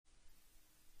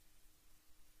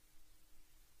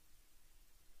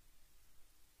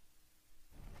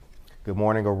Good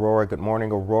morning, Aurora. Good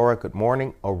morning, Aurora. Good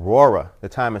morning, Aurora. The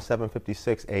time is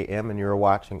 7:56 a.m. and you're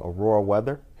watching Aurora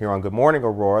Weather here on Good Morning,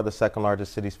 Aurora, the second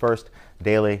largest city's first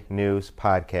daily news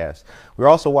podcast. We're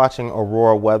also watching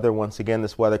Aurora Weather. Once again,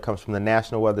 this weather comes from the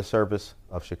National Weather Service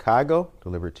of Chicago,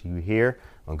 delivered to you here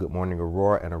on Good Morning,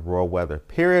 Aurora and Aurora Weather.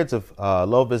 Periods of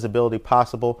low visibility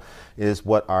possible is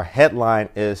what our headline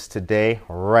is today,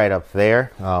 right up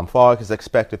there. Fog is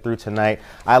expected through tonight.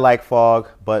 I like fog,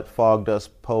 but fog does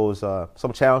pose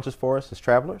some challenges for us as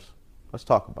travelers. Let's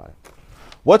talk about it.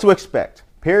 What to expect?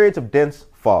 Periods of dense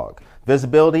fog.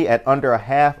 Visibility at under a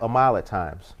half a mile at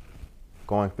times.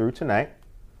 Going through tonight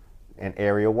and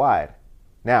area wide.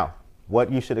 Now,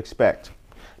 what you should expect.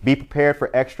 Be prepared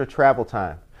for extra travel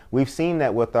time. We've seen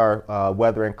that with our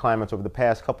weather and climates over the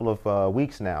past couple of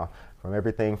weeks now, from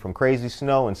everything from crazy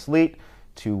snow and sleet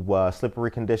to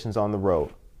slippery conditions on the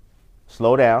road.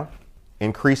 Slow down,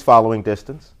 increase following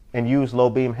distance, and use low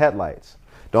beam headlights.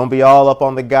 Don't be all up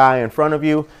on the guy in front of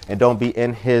you, and don't be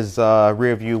in his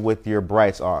rear view with your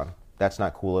brights on. That's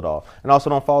not cool at all. And also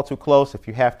don't fall too close. If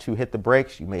you have to hit the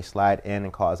brakes, you may slide in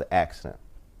and cause an accident.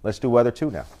 Let's do weather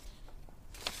 2 now.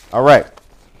 All right.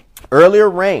 Earlier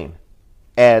rain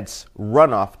adds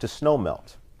runoff to snow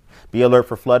melt. Be alert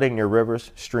for flooding near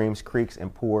rivers, streams, creeks,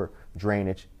 and poor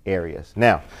drainage areas.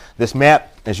 Now, this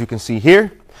map, as you can see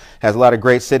here, has a lot of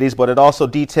great cities, but it also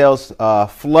details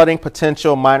flooding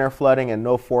potential, minor flooding, and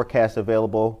no forecast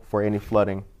available for any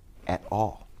flooding at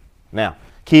all. Now,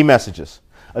 key messages.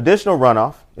 Additional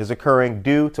runoff is occurring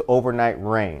due to overnight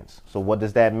rains. So what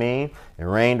does that mean? It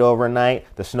rained overnight.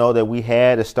 The snow that we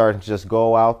had is starting to just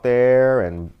go out there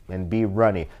and be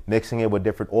runny, mixing it with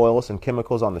different oils and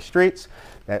chemicals on the streets.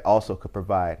 That also could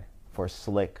provide for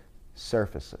slick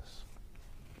surfaces.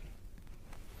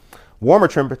 Warmer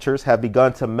temperatures have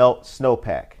begun to melt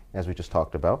snowpack, as we just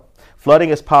talked about. Flooding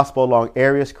is possible along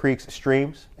areas, creeks,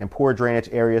 streams, and poor drainage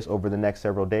areas over the next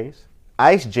several days.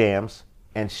 Ice jams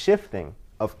and shifting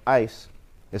of ice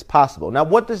is possible. Now,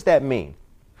 what does that mean?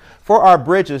 For our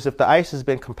bridges, if the ice has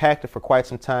been compacted for quite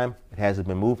some time, it hasn't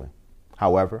been moving.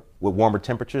 However, with warmer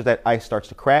temperatures, that ice starts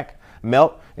to crack,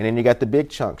 melt, and then you got the big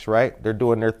chunks, right? They're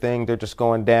doing their thing. They're just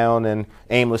going down and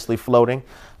aimlessly floating.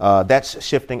 That's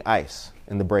shifting ice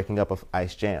and the breaking up of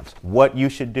ice jams. What you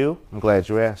should do, I'm glad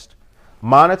you asked,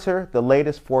 monitor the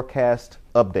latest forecast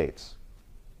updates.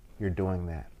 You're doing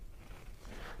that.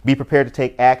 Be prepared to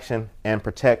take action and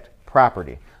protect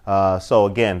property. So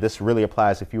again, this really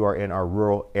applies if you are in our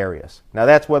rural areas. Now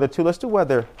that's weather 2. Let's do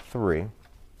weather 3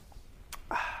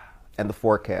 and the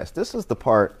forecast. This is the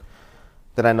part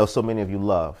that I know so many of you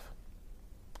love.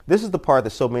 This is the part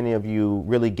that so many of you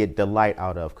really get delight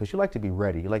out of because you like to be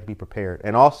ready. You like to be prepared.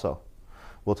 And also,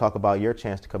 we'll talk about your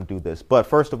chance to come do this. But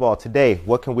first of all, today,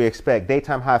 what can we expect?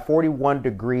 Daytime high 41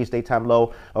 degrees, daytime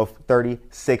low of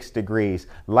 36 degrees.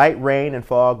 Light rain and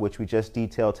fog, which we just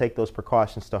detailed. Take those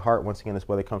precautions to heart. Once again, this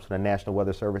weather comes from the National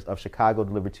Weather Service of Chicago,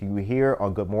 delivered to you here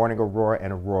on Good Morning Aurora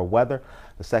and Aurora Weather,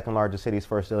 the second largest city's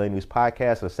first daily news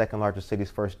podcast, and the second largest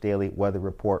city's first daily weather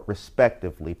report,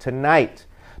 respectively. Tonight,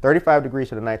 35 degrees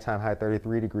for the nighttime high,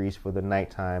 33 degrees for the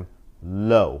nighttime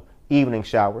low. Evening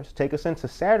showers take us into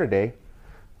Saturday.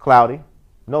 Cloudy,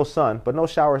 no sun, but no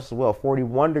showers as well.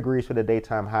 41 degrees for the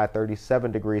daytime high,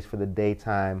 37 degrees for the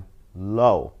daytime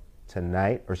low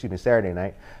tonight, Saturday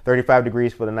night. 35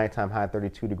 degrees for the nighttime high,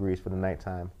 32 degrees for the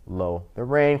nighttime low. The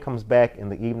rain comes back in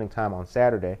the evening time on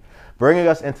Saturday, bringing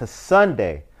us into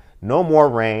Sunday. No more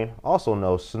rain, also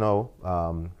no snow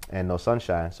and no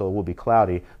sunshine, so it will be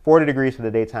cloudy. 40 degrees for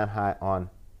the daytime high on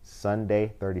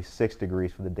Sunday, 36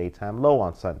 degrees for the daytime low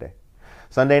on Sunday.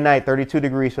 Sunday night, 32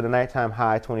 degrees for the nighttime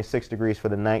high, 26 degrees for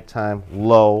the nighttime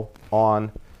low on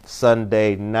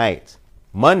Sunday night.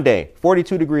 Monday,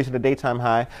 42 degrees for the daytime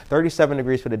high, 37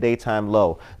 degrees for the daytime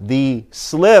low. The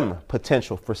slim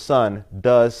potential for sun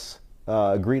does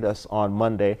greet us on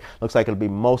Monday. Looks like it'll be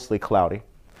mostly cloudy.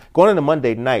 Going into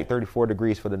Monday night, 34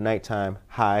 degrees for the nighttime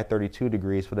high, 32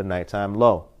 degrees for the nighttime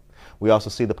low. We also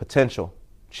see the potential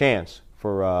chance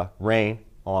for rain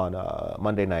on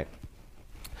Monday night.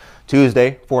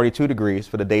 Tuesday, 42 degrees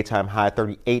for the daytime high,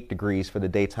 38 degrees for the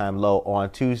daytime low on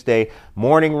Tuesday.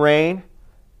 Morning rain,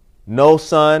 no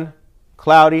sun,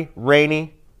 cloudy,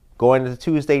 rainy. Going into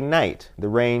Tuesday night, the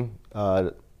rain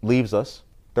leaves us.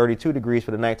 32 degrees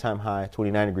for the nighttime high,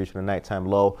 29 degrees for the nighttime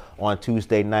low on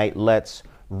Tuesday night. Let's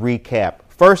recap.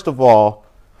 First of all,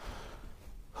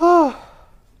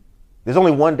 there's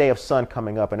only one day of sun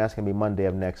coming up, and that's going to be Monday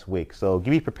of next week. So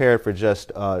be prepared for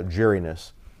just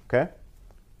dreariness, okay?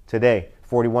 Today,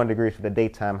 41 degrees for the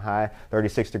daytime high,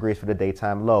 36 degrees for the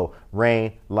daytime low.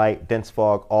 Rain, light, dense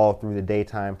fog all through the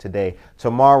daytime today.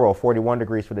 Tomorrow, 41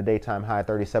 degrees for the daytime high,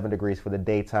 37 degrees for the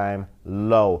daytime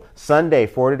low. Sunday,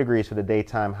 40 degrees for the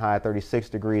daytime high, 36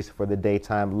 degrees for the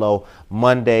daytime low.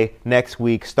 Monday, next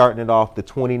week, starting it off the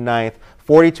 29th,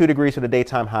 42 degrees for the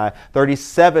daytime high,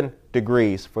 37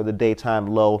 degrees for the daytime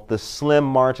low. The slim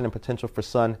margin and potential for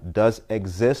sun does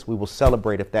exist. We will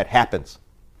celebrate if that happens.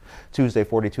 Tuesday,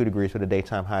 42 degrees for the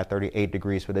daytime high, 38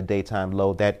 degrees for the daytime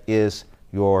low. That is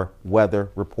your weather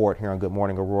report here on Good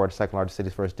Morning Aurora, the second largest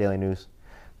city's first daily news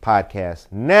podcast.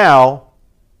 Now,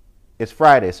 it's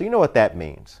Friday, so you know what that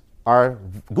means. Our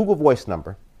Google Voice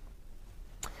number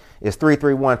is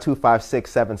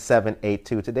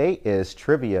 331-256-7782. Today is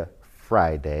Trivia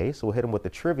Friday, so we'll hit them with the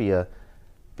trivia.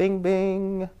 Bing,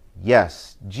 bing.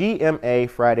 Yes, GMA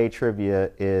Friday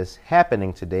Trivia is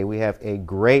happening today. We have a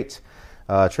great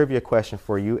trivia question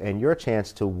for you and your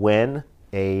chance to win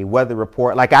a weather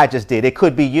report like I just did. It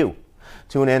could be you.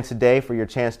 Tune in today for your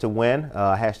chance to win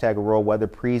hashtag Aurora Weather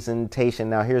presentation.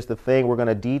 Now, here's the thing. We're going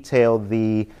to detail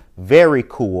the very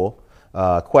cool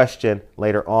question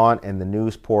later on in the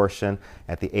news portion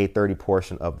at the 8:30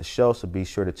 portion of the show. So be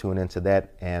sure to tune into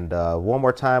that. And one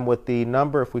more time with the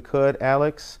number, if we could,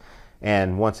 Alex.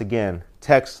 And once again,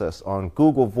 text us on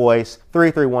Google Voice,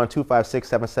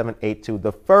 331-256-7782.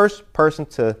 The first person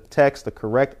to text the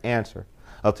correct answer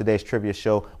of today's trivia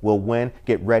show will win.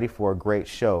 Get ready for a great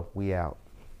show. We out.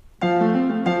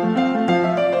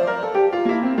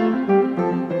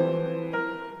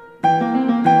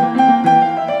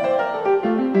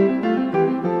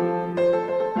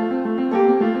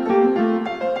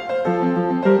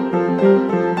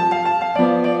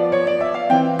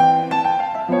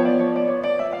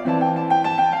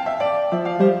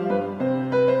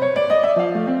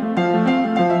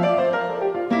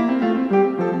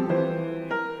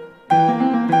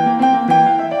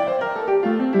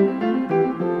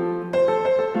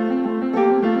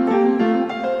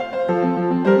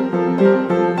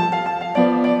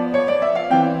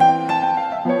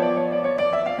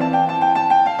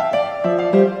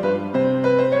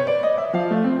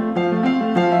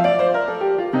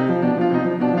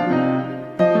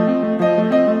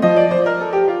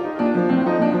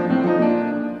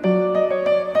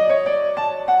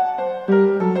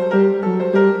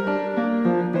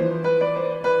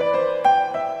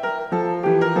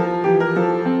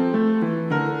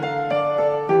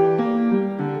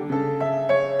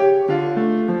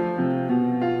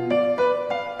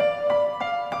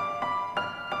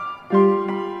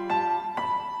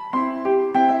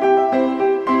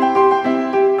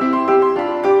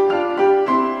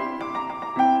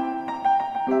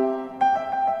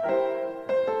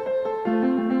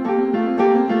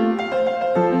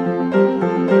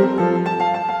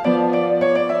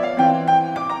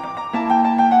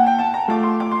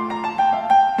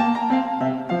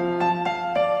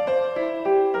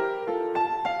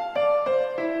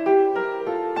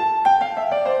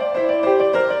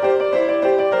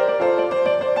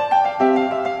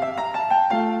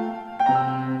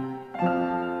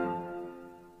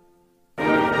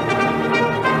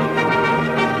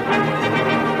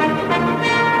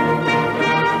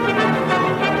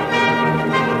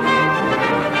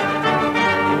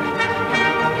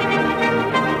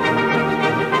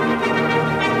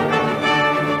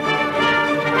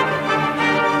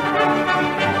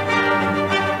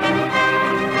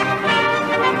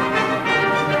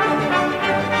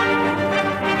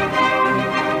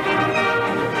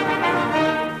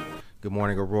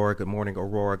 Good morning,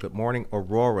 Aurora. Good morning,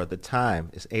 Aurora. The time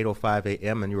is 8:05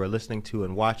 a.m. and you are listening to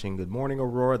and watching Good Morning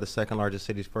Aurora, the second largest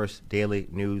city's first daily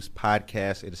news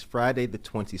podcast. It is Friday, the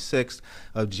 26th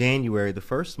of January. The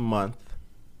first month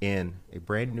in a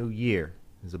brand new year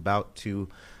is about to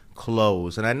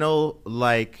close. And I know,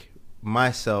 like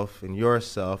myself and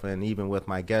yourself, and even with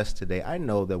my guest today, I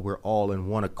know that we're all in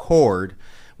one accord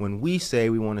when we say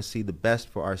we want to see the best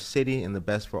for our city and the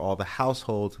best for all the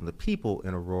households and the people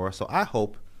in Aurora. So I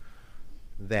hope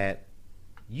that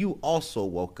you also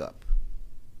woke up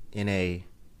in a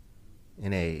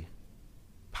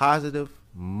positive,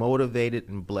 motivated,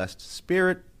 and blessed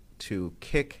spirit to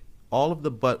kick all of the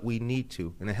butt we need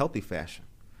to in a healthy fashion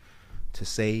to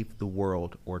save the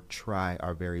world or try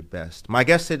our very best. My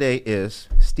guest today is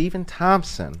Stephen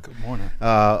Thompson. Good morning.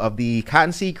 Of the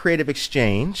Cottonseed Creative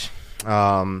Exchange.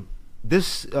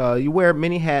 You wear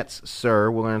many hats, sir.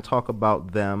 We're going to talk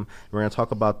about them. We're going to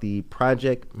talk about the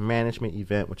project management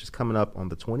event, which is coming up on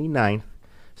the 29th,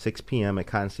 6 p.m. at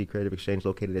Cottonseed Creative Exchange,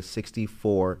 located at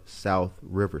 64 South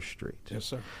River Street. Yes,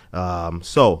 sir.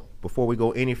 So before we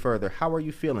go any further, how are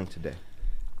you feeling today?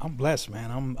 I'm blessed,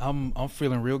 man. I'm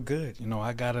feeling real good. You know,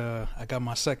 I got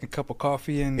my second cup of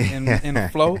coffee in the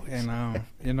flow, and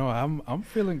you know, I'm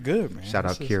feeling good, man. Shout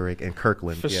out Keurig and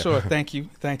Kirkland for sure. Thank you.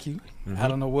 I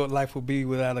don't know what life would be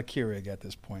without a Keurig at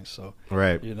this point. So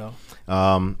right, you know.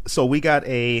 So we got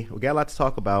a lot to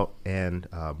talk about, and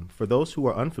for those who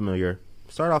are unfamiliar,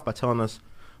 start off by telling us,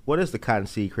 what is the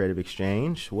Cottonseed Creative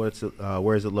Exchange? Where is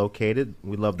it located?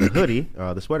 We love the hoodie,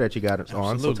 the sweater that you got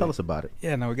on. So tell us about it.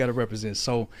 Yeah, no, we got to represent.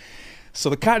 So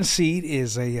the Cottonseed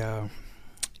is a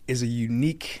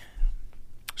unique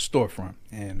storefront,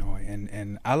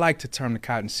 and I like to term the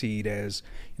Cottonseed as,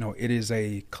 you know, it is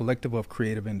a collective of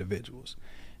creative individuals.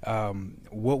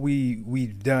 What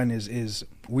we've done is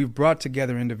we've brought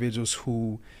together individuals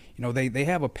who, you know, they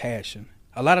have a passion.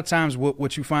 A lot of times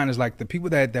what you find is like the people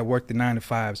that work the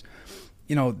 9-to-5s,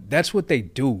 you know, that's what they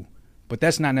do, but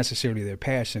that's not necessarily their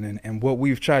passion. And what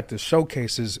we've tried to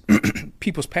showcase is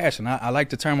people's passion. I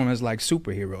like to term them as like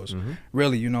superheroes. Mm-hmm.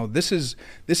 Really, you know, this is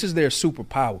their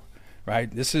superpower,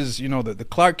 right? This is, you know, the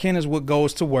Clark Kent is what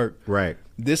goes to work. Right.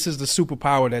 This is the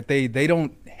superpower that they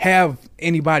don't have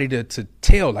anybody to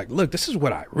tell, like, look, this is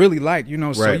what I really like, you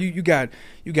know. So right. you got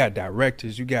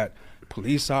directors, you got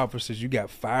police officers, you got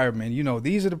firemen, you know,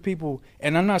 these are the people,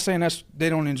 and I'm not saying they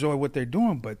don't enjoy what they're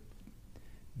doing, but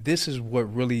this is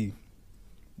what really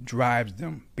drives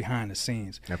them behind the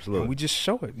scenes. Absolutely. And we just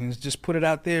show it and just put it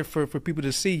out there for people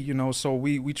to see, you know. So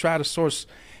we try to source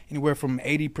anywhere from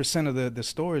 80% of the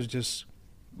stores, just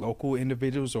local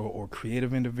individuals or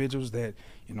creative individuals that,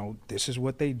 you know, this is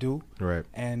what they do. Right.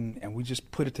 And we just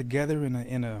put it together in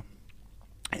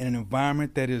an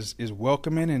environment that is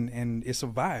welcoming and it's a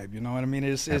vibe, you know what I mean?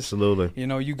 It's absolutely. You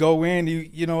know, you go in,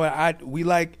 you know, we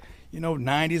like, you know,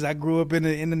 90s. I grew up in the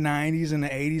 90s and the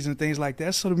 80s and things like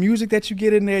that. So the music that you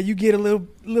get in there, you get a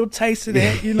little taste of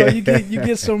that. You know, you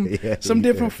get some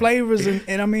different flavors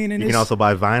and I mean, and you can also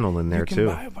buy vinyl in there too. You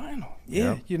can buy vinyl,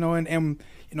 yeah. You know, and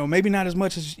you know, maybe not as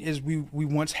much as we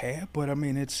once had, but I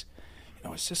mean, it's, you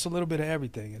know, it's just a little bit of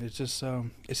everything, and it's just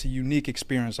it's a unique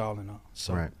experience all in all.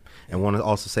 So, right. And want to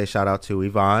also say shout out to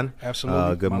Yvonne.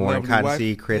 Absolutely. Good morning.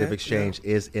 Cottonseed Creative Exchange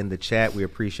is in the chat. We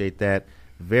appreciate that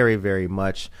very, very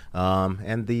much.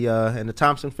 And the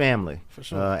Thompson family. For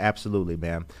sure. Absolutely,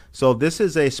 man. So this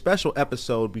is a special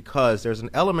episode because there's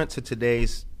an element to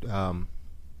today's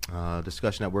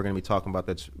discussion that we're going to be talking about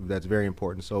that's very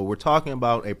important. So we're talking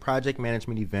about a project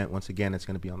management event. Once again, it's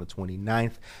going to be on the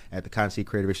 29th at the Cottonseed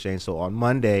Creative Exchange, so on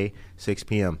Monday, 6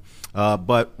 p.m.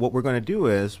 But what we're going to do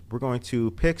is we're going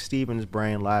to pick Stephen's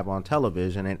brain live on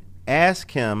television and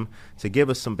ask him to give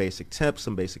us some basic tips,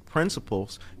 some basic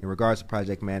principles in regards to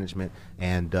project management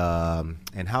and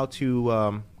how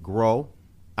to grow,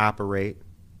 operate,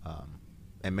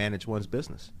 and manage one's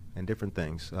business and different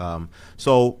things.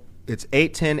 So it's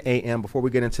 8:10 a.m. Before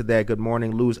we get into that, good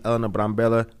morning, Luz Elena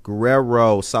Brambella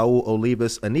Guerrero, Saul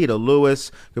Olivas, Anita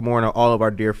Lewis. Good morning to all of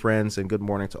our dear friends, and good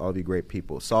morning to all of you great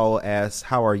people. Saul asks,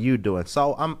 "How are you doing?"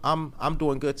 Saul, I'm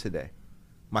doing good today.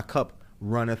 My cup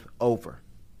runneth over,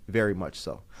 very much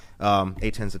so.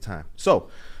 8:10's the time. So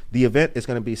the event is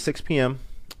going to be 6 p.m.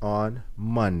 on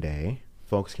Monday.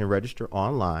 Folks can register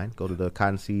online. Go to the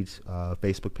Cottonseed's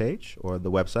Facebook page or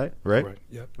the website, right? Right,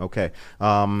 yep. Okay.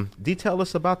 Detail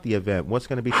us about the event. What's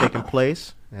going to be taking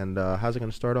place, and how's it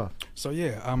going to start off? So,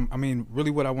 yeah, I mean,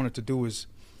 really what I wanted to do is,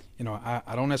 you know,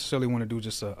 I don't necessarily want to do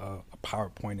just a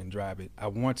PowerPoint and drive it. I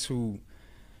want to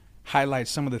highlight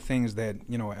some of the things that,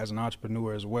 you know, as an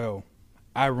entrepreneur as well,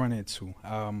 I run into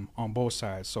on both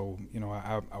sides. So, you know,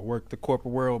 I work the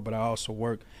corporate world, but I also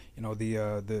work, you know,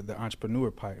 the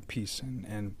entrepreneur piece.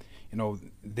 And, you know,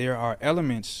 there are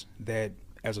elements that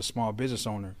as a small business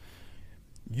owner,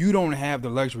 you don't have the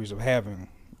luxuries of having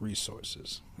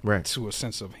resources. Right. To a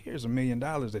sense of, here's $1 million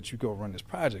that you go run this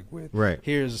project with. Right.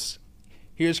 Here's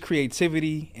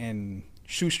creativity and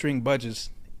shoestring budgets,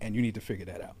 and you need to figure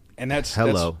that out. And that's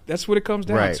what it comes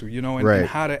down to, you know, and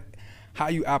how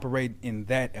you operate in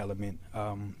that element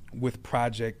with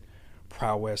project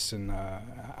prowess, and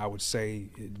I would say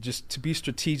just to be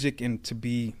strategic and to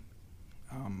be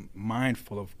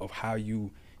mindful of how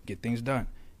you get things done,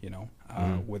 you know,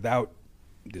 without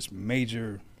this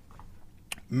major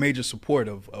support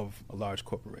of a large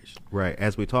corporation. Right.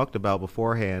 As we talked about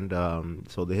beforehand,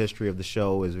 so the history of the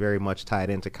show is very much tied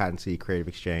into Cottonseed Creative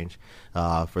Exchange.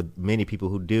 For many people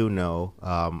who do know,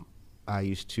 I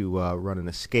used to run an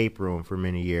escape room for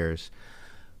many years.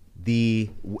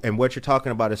 And what you're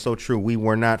talking about is so true. We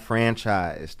were not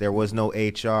franchised. There was no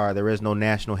HR. There is no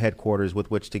national headquarters with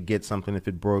which to get something if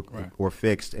it broke or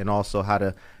fixed, and also how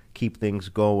to keep things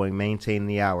going, maintain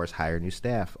the hours, hire new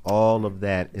staff. All of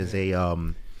that is a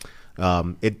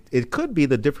It could be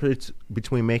the difference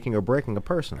between making or breaking a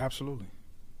person. Absolutely.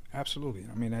 I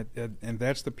mean, and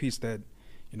that's the piece that,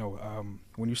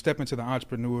 when you step into the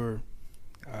entrepreneur,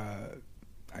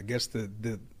 I guess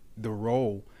the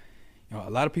role, a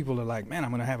lot of people are like, man,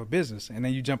 I'm going to have a business. And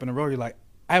then you jump in the role, you're like,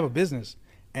 I have a business.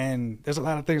 And there's a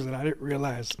lot of things that I didn't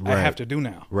realize I have to do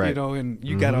now. Right. And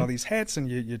you got all these hats and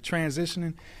you're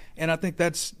transitioning. And I think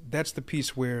that's the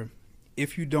piece where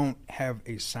if you don't have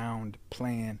a sound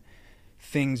plan,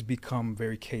 things become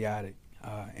very chaotic.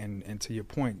 And to your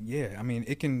point, I mean,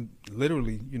 it can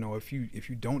literally, if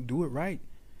you don't do it right,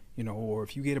 or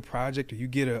if you get a project or you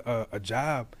get a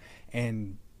job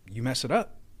and you mess it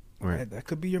up, right, that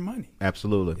could be your money.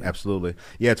 Absolutely, absolutely.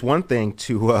 Yeah, it's one thing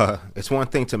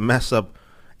to mess up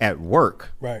at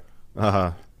work, right?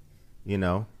 But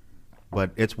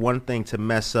it's one thing to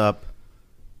mess up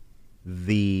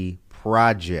the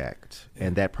project,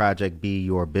 and that project be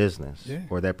your business,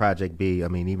 or that project be, I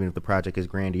mean, even if the project is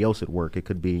grandiose at work, it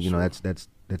could be,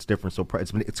 that's different. So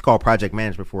it's called project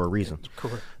management for a reason.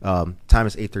 Correct. Time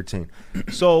is 8:13.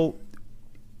 So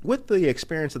with the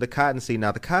experience of the cottonseed,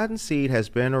 now the cottonseed has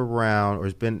been around,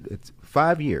 it's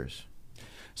 5 years.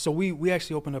 So we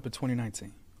actually opened up in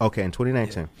 2019. Okay, in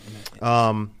 2019.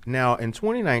 Now in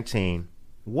 2019,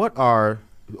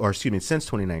 since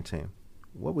 2019,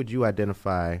 what would you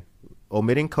identify,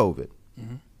 omitting COVID,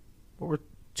 what were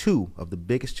two of the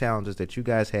biggest challenges that you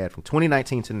guys had from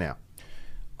 2019 to now?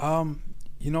 I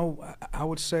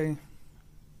would say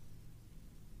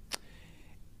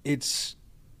it's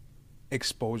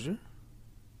exposure,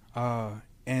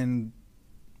 and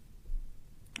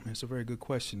it's a very good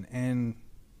question, and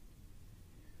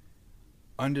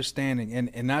understanding,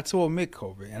 and not to omit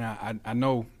COVID, and I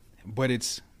know, but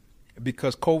it's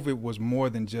because COVID was more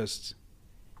than just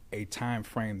a time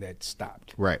frame that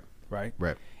stopped. Right.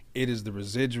 It is the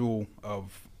residual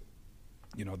of,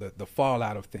 the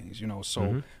fallout of things,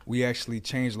 so we actually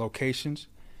changed locations,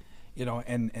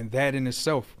 and that in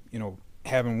itself,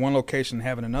 having one location,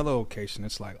 having another location,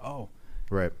 it's like, oh,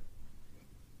 right,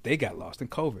 they got lost in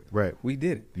COVID. Right. We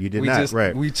did it. You did not,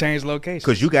 right. We changed locations.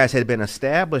 Because you guys had been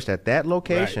established at that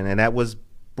location, and that was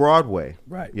Broadway.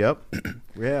 Right. Yep.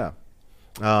 Yeah.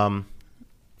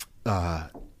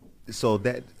 So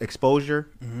that exposure,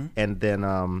 and then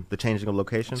the changing of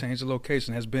location. Change of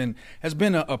location has been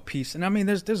a piece, and I mean,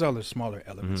 there's other smaller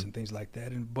elements and things like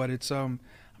that, but it's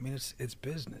it's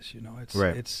business, It's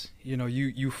right. It's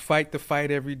you fight the fight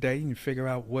every day, and you figure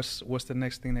out what's the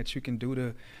next thing that you can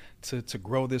do to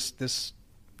grow this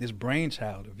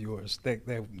brainchild of yours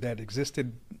that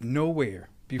existed nowhere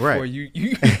before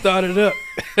you thought it up.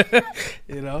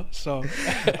 So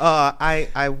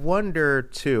I wonder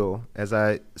too, as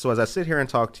I sit here and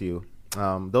talk to you,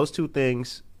 those two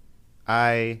things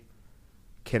I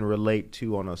can relate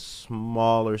to on a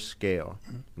smaller scale.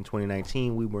 In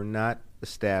 2019, we were not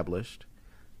established,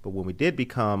 but when we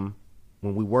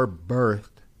were birthed,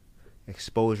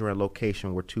 exposure and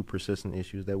location were two persistent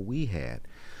issues that we had.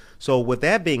 So with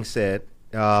that being said,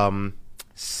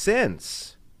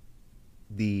 since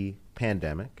the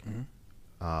pandemic,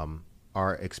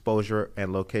 our exposure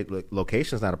and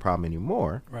location is not a problem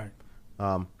anymore. Right.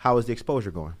 How is the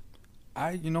exposure going?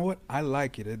 You know what? I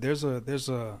like it. There's a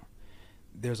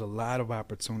lot of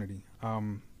opportunity.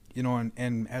 And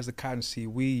as the Cottonseed,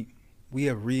 we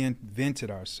have reinvented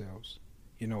ourselves.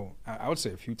 I would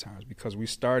say a few times, because we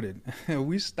started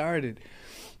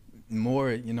more.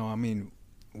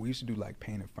 We used to do like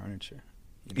painted furniture.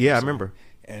 I remember.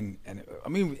 And I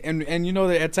mean,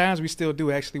 that at times we still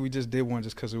do. Actually, we just did one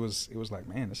just because it was like,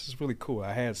 man, this is really cool.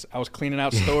 I was cleaning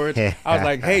out storage. I was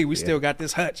like, hey, we still got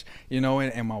this hutch,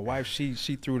 and my wife, she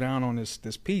threw down on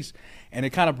this piece, and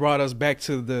it kind of brought us back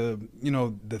to the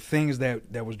things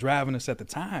that was driving us at the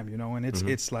time, and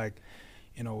it's like,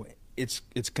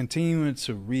 it's continuing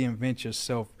to reinvent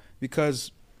yourself,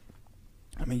 because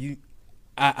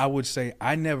I would say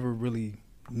I never really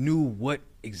knew what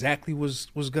exactly was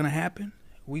going to happen.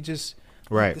 We just,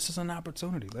 this is an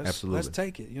opportunity. Let's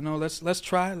take it. Let's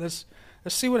try. Let's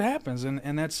see what happens,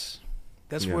 and that's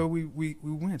where we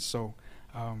went. So,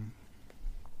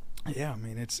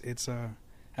 it's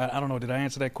I don't know. Did I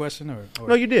answer that question or?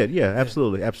 No, you did. Yeah,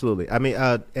 absolutely. I mean,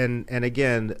 and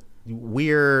again,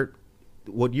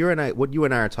 what you and I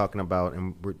are talking about,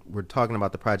 and we're talking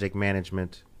about the project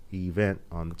management event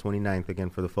on the 29th again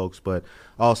for the folks, but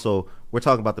also we're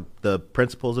talking about the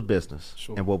principles of business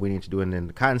and what we need to do. And then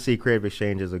the Cottonseed Creative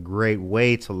Exchange is a great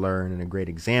way to learn and a great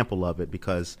example of it,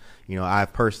 because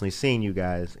I've personally seen you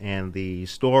guys and the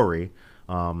story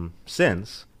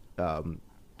since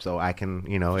So I can,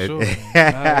 Sure.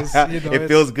 it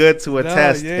feels good to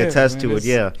attest to it.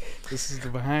 Yeah. This is the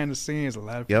behind the scenes. A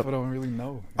lot of people don't really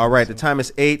know. All right. The time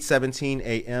is 8:17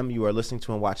 a.m. You are listening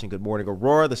to and watching Good Morning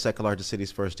Aurora, the second largest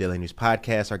city's first daily news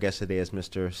podcast. Our guest today is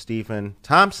Mr. Stephen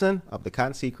Thompson of the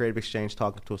Cottonseed Creative Exchange,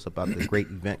 talking to us about the great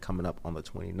event coming up on the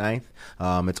 29th.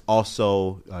 It's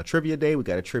also Trivia Day. We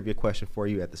got a trivia question for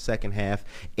you at the second half,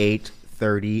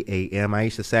 8:30 a.m.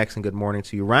 Aisha Saxon, good morning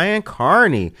to you. Ryan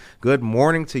Carney, good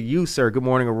morning to you, sir. Good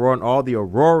morning, Aurora, and all the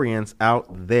Aurorians out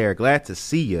there. Glad to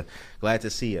see you.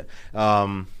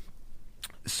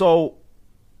 So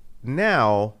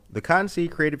now the Cottonseed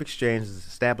Creative Exchange is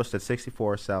established at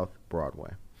 64 South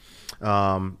Broadway.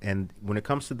 And when it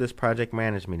comes to this project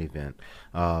management event,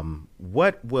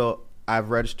 I've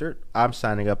registered. I'm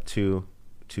signing up to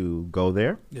go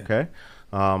there. Yeah. Okay.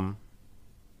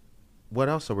 What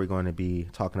else are we going to be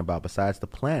talking about besides the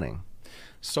planning?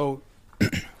 So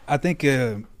I think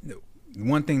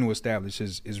one thing to establish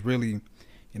is really,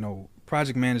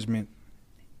 project management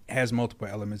has multiple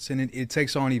elements, and it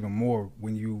takes on even more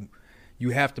when you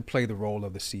have to play the role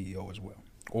of the CEO as well,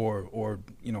 or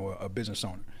a business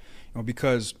owner,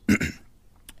 because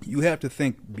you have to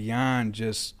think beyond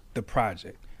just the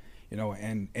project.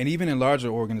 And even in larger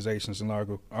organizations and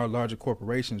larger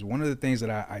corporations, one of the things that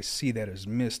I see that is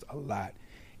missed a lot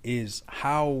is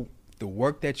how the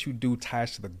work that you do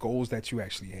ties to the goals that you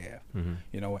actually have.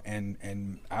 Mm-hmm.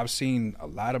 And I've seen a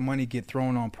lot of money get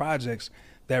thrown on projects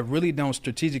that really don't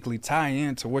strategically tie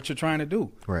into what you're trying to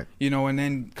do. Right. And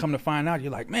then come to find out,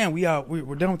 you're like, man,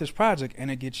 we're done with this project,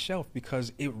 and it gets shelved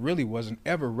because it really wasn't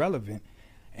ever relevant.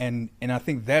 And I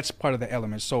think that's part of the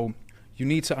element. So you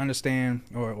need to understand,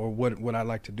 or what I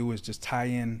like to do is just tie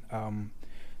in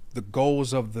the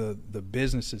goals of the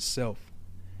business itself,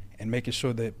 and making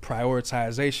sure that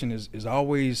prioritization is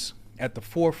always at the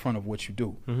forefront of what you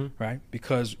do, mm-hmm. right?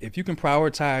 Because if you can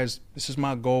prioritize, this is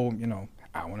my goal,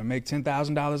 I want to make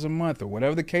 $10,000 a month, or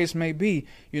whatever the case may be,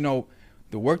 the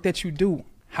work that you do,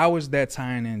 how is that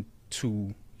tying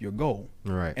into your goal?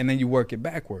 Right. And then you work it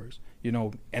backwards,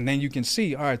 and then you can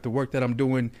see, all right, the work that I'm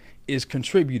doing is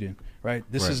contributing. Right.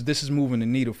 This is moving the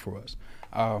needle for us.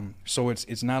 So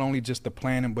it's not only just the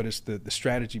planning, but it's the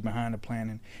strategy behind the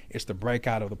planning. It's the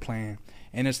breakout of the plan,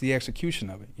 and it's the execution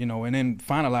of it. And then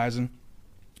finalizing,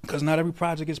 because not every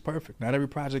project is perfect. Not every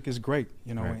project is great.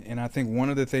 Right. And I think one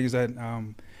of the things that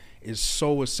is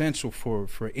so essential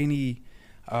for any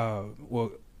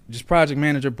just project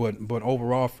manager, but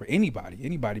overall for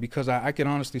anybody, because I can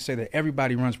honestly say that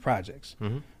everybody runs projects,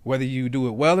 mm-hmm. whether you do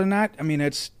it well or not. I mean,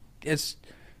 it's.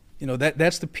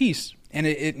 That's the piece, and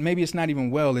it maybe it's not even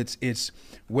well. It's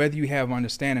whether you have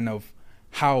understanding of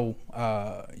how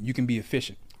you can be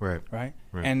efficient, right?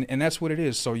 And that's what it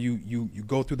is. So you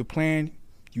go through the plan,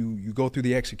 you go through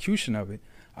the execution of it,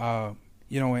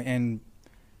 and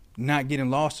not getting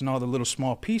lost in all the little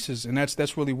small pieces. And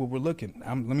that's really what we're looking.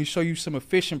 Let me show you some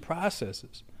efficient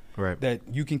processes, right, that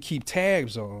you can keep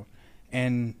tabs on,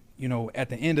 and at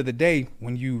the end of the day,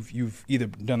 when you've either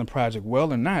done the project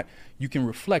well or not, you can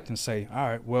reflect and say, all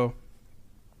right, well,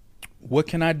 what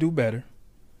can I do better?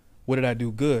 What did I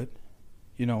do good?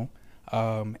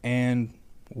 And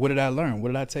what did I learn? What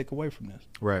did I take away from this?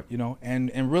 Right.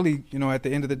 And really, at the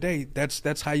end of the day,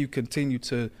 that's how you continue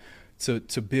to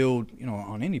build,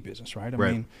 on any business, right? I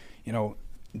mean,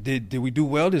 did we do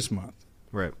well this month?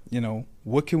 Right.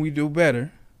 What can we do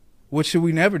better? What should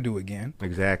we never do again?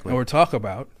 Exactly. Or talk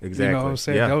about. Exactly. You know what I'm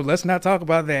saying? Yeah. No, let's not talk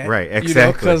about that. Right,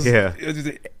 exactly. Because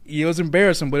it was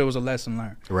embarrassing, but it was a lesson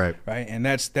learned. Right. Right. And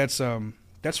that's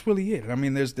really it. I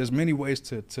mean, there's many ways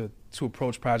to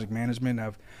approach project management.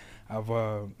 I've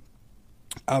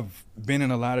been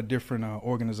in a lot of different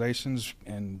organizations,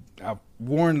 and I've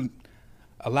worn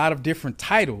a lot of different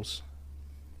titles,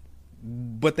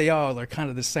 but they all are kind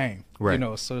of the same.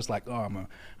 Right. So it's like, I'm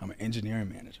an engineering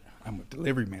manager. I'm a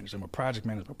delivery manager. I'm a project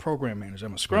manager. I'm a program manager.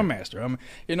 I'm a scrum master.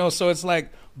 So it's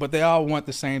like, but they all want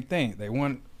the same thing. They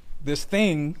want this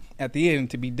thing at the end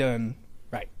to be done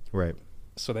right. Right.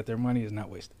 So that their money is not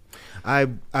wasted. I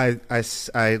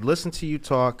listen to you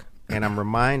talk, and I'm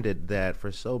reminded that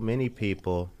for so many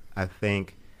people, I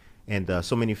think, and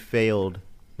so many failed,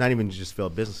 not even just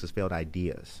failed businesses, failed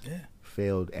ideas,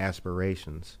 failed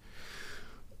aspirations.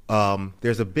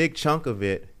 There's a big chunk of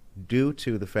it due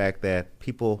to the fact that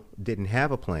people didn't have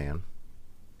a plan,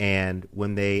 and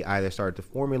when they either started to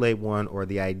formulate one, or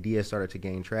the idea started to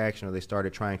gain traction, or they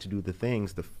started trying to do the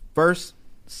things, the first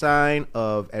sign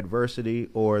of adversity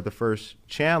or the first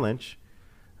challenge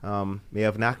may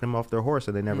have knocked them off their horse,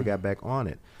 and they never got back on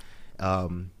it.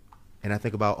 And I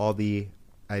think about all the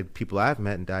people I've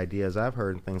met and the ideas I've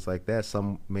heard and things like that,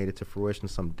 some made it to fruition,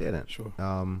 some didn't. Sure.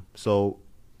 So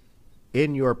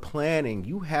in your planning,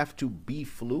 you have to be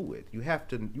fluid. You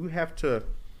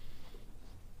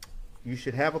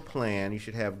should have a plan. You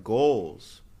should have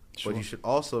goals. Sure. But you should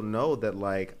also know that,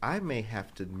 like, I may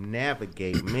have to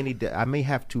navigate I may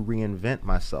have to reinvent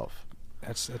myself.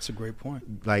 That's a great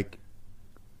point. Like,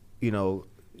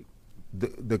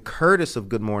 the Curtis of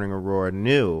Good Morning Aurora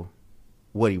knew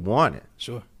what he wanted.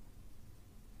 Sure.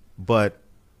 But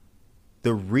the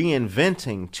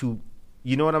reinventing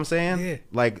you know what I'm saying? Yeah.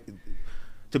 Like,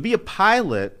 to be a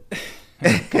pilot,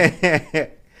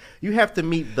 you have to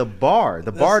meet the bar.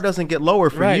 The bar doesn't get lower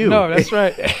for right, you. No, that's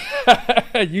right.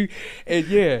 you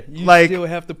like, still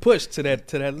have to push to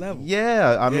that level.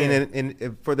 Yeah, I mean,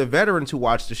 and for the veterans who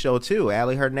watch the show too,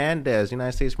 Ali Hernandez,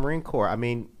 United States Marine Corps. I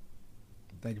mean,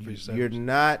 thank you for your service. You're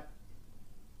not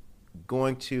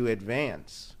going to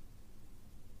advance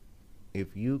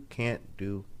if you can't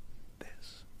do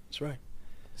this. That's right.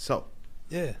 So,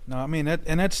 yeah, no, I mean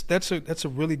that's a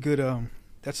really good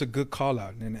that's a good call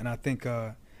out, and I think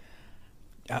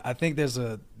there's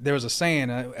a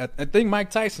saying. I think Mike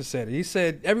Tyson said it. He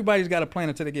said everybody's got a plan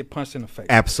until they get punched in the face.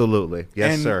 Absolutely,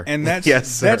 yes, sir. And that's yes,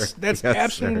 sir. That's yes,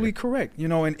 absolutely sir. correct.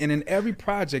 And in every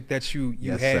project that you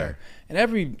yes, have, sir. and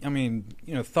every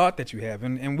thought that you have,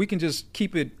 and we can just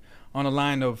keep it on the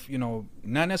line of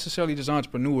not necessarily just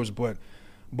entrepreneurs, but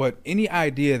any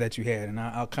idea that you had, and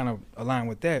I'll kind of align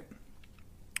with that.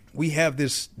 We have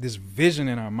this vision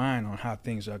in our mind on how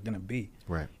things are going to be.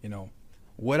 Right.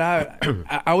 What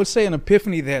I would say an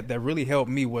epiphany that really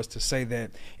helped me was to say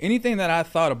that anything that I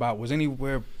thought about was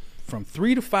anywhere from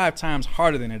 3 to 5 times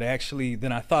harder than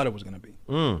I thought it was going to be.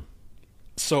 Mm.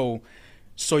 So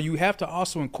you have to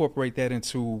also incorporate that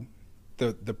into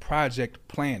the project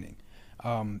planning,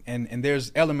 and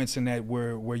there's elements in that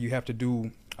where you have to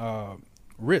do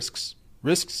risks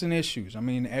and issues. I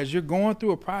mean, as you're going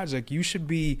through a project, you should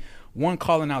be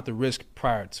calling out the risk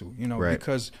prior to, right.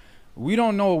 because we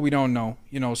don't know what we don't know,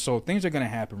 so things are going to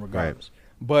happen regardless.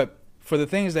 Right. But for the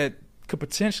things that could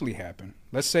potentially happen,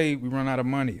 let's say we run out of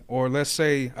money, or let's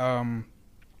say, the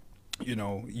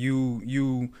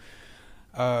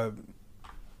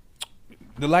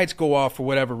lights go off for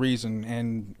whatever reason,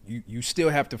 and you still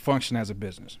have to function as a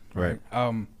business. Right.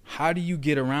 How do you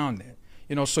get around that?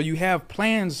 So you have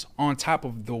plans on top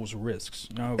of those risks.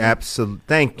 Absolutely.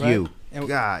 Thank right? you. And,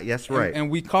 God, yes, right.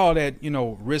 And we call that,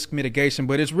 risk mitigation,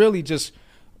 but it's really just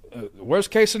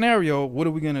worst case scenario. What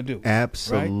are we going to do?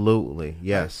 Absolutely. Right?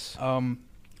 Yes.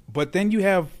 But then you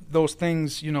have those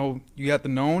things, you got the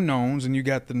known knowns and you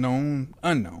got the known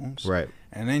unknowns. Right.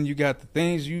 And then you got the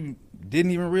things you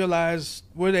didn't even realize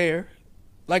were there,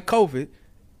 like COVID,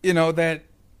 that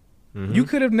you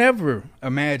could have never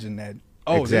imagined that.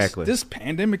 Oh, exactly. This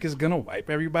pandemic is going to wipe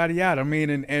everybody out. I mean,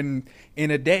 and in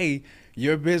a day,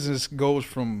 your business goes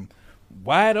from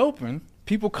wide open,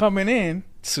 people coming in,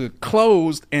 to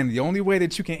closed, and the only way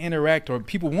that you can interact or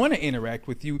people want to interact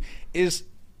with you is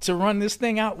to run this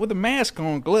thing out with a mask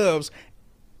on, gloves,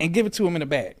 and give it to them in a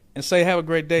bag and say, have a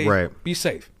great day, right. Be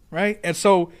safe, right? And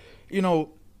so,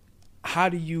 how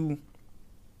do you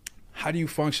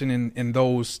function in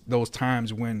those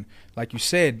times when, like you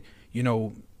said,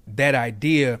 that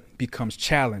idea becomes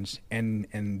challenged, and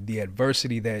the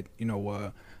adversity that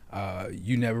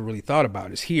you never really thought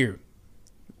about is here.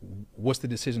 What's the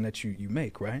decision that you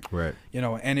make, right? Right.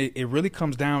 And it really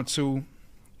comes down to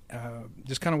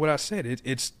just kind of what I said.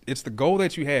 It's the goal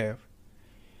that you have.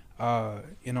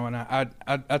 And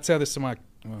I tell this to my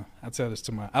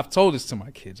I've told this to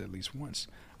my kids at least once.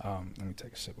 Let me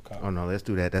take a sip of coffee. Oh no, let's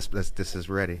do that. This is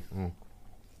ready.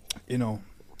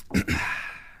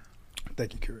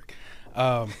 Thank you,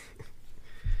 Keurig.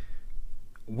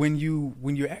 When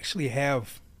you actually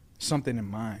have something in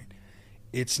mind,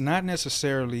 it's not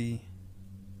necessarily,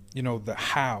 the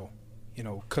how,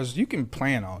 because you can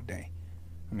plan all day.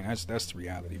 I mean, that's the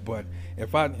reality. But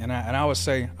if I would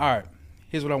say, all right,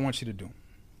 here's what I want you to do.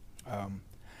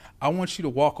 I want you to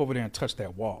walk over there and touch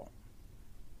that wall.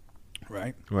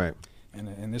 Right. Right.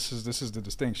 And this is the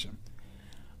distinction.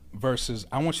 Versus,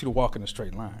 I want you to walk in a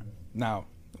straight line. Now,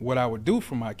 what I would do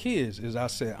for my kids is I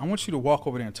said, I want you to walk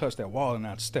over there and touch that wall, and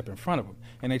I'd step in front of them,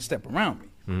 and they'd step around me.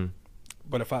 Mm-hmm.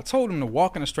 But if I told them to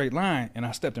walk in a straight line and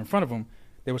I stepped in front of them,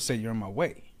 they would say, you're in my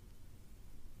way.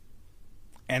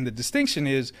 And the distinction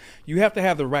is you have to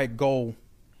have the right goal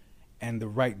and the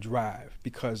right drive,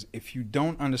 because if you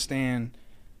don't understand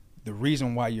the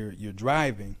reason why you're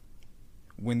driving,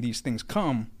 when these things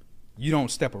come, you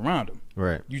don't step around them.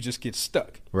 Right. You just get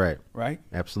stuck. Right. Right.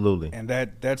 Absolutely. And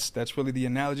that's really the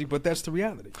analogy, but that's the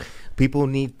reality. People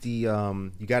need the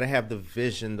you got to have the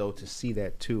vision though to see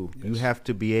that too. Yes. You have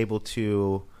to be able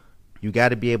to. You got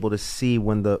to be able to see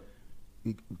when the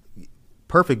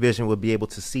perfect vision would be able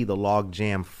to see the log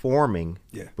jam forming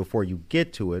before you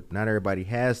get to it. Not everybody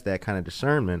has that kind of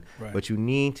discernment, but you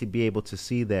need to be able to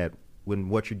see that when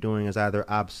what you're doing is either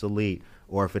obsolete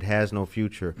or if it has no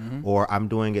future, or I'm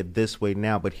doing it this way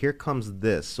now, but here comes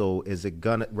this. So is it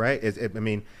gonna is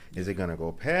it gonna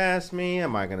go past me?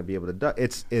 Am I gonna be able to do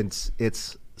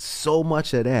it's so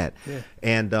much of that. Yeah.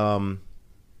 And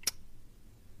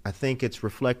I think it's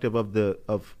reflective of the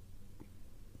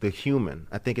human.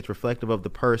 I think it's reflective of the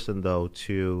person, though,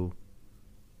 to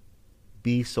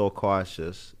be so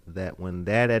cautious that when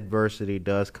that adversity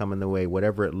does come in the way,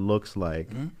 whatever it looks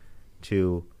like,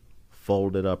 to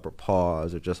fold it up or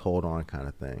pause or just hold on kind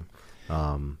of thing.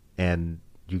 And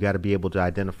you got to be able to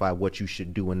identify what you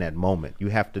should do in that moment. You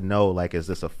have to know, like, is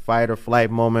this a fight or flight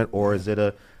moment, or is it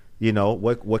a,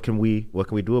 what can we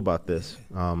do about this?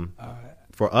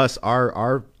 For us,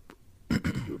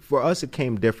 for us, it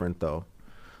came different though.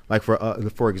 Like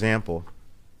for example,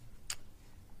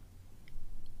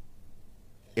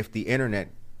 if the internet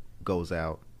goes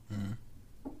out,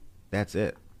 that's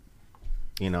it.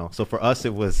 So for us,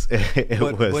 it was.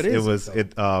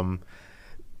 I'm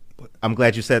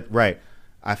glad you said right.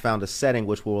 I found a setting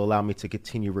which will allow me to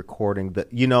continue recording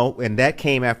and that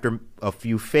came after a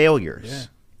few failures. Yeah.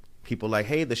 People like,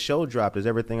 hey, the show dropped. Is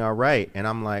everything all right? And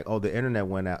I'm like, oh, the internet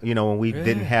went out. When we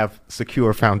didn't have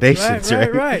secure foundations.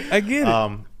 Right. I get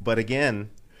it. But again,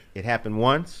 it happened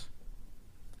once.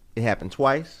 It happened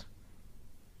twice.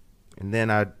 And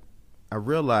then I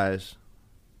realized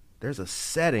there's a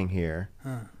setting here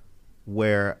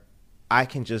where I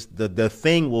can just the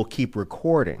thing will keep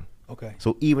recording. Okay.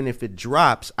 So even if it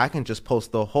drops, I can just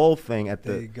post the whole thing at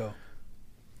there you go.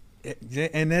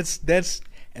 And that's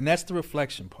the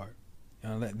reflection part.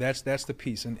 That's the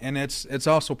piece, and it's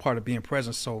also part of being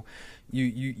present. So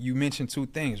you mentioned two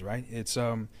things, right? It's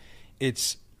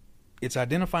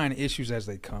identifying the issues as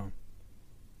they come,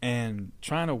 and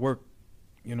trying to work,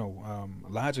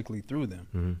 logically through them.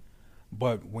 Mm-hmm.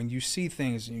 But when you see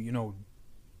things,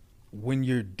 when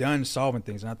you're done solving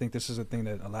things, and I think this is a thing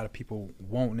that a lot of people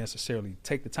won't necessarily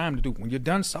take the time to do. When you're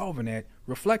done solving that,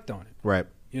 reflect on it. Right.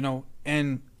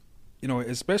 And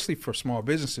especially for small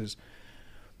businesses,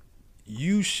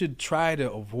 you should try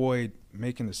to avoid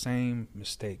making the same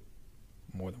mistake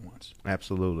more than once.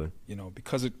 Absolutely.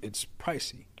 Because it's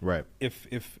pricey. Right.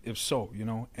 If so,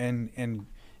 and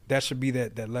that should be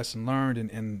that lesson learned,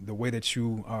 and the way that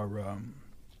you are,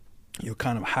 you're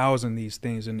kind of housing these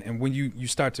things. And when you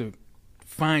start to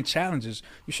find challenges,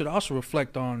 you should also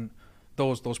reflect on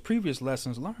those previous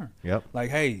lessons learned. Yep. Like,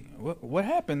 hey, what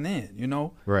happened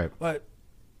then, Right. But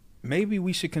maybe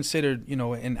we should consider,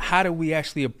 and how do we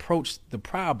actually approach the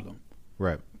problem,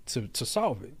 right, to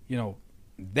solve it?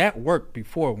 That worked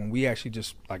before, when we actually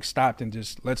just like stopped and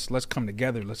just let's come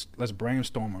together, let's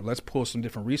brainstorm, or let's pull some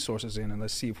different resources in, and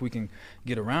let's see if we can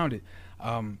get around it.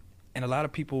 And a lot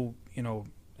of people,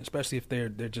 especially if they're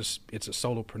just, it's a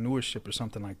solopreneurship or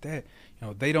something like that,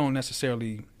 they don't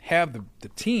necessarily have the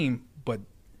team, but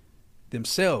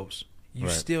themselves. You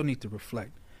right. still need to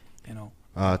reflect,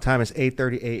 Time is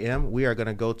 8:30 a.m. We are going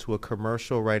to go to a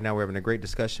commercial right now. We're having a great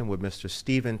discussion with Mr.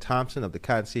 Stephen Thompson of the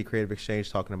Cottonseed Creative Exchange,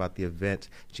 talking about the event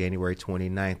January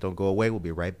 29th. Don't go away. We'll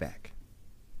be right back.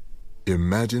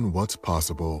 Imagine what's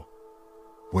possible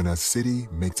when a city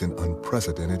makes an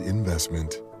unprecedented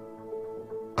investment,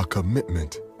 a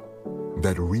commitment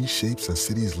that reshapes a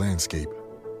city's landscape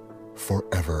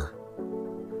forever,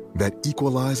 that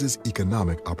equalizes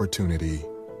economic opportunity,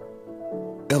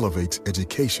 elevates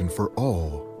education for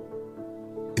all,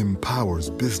 empowers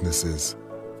businesses,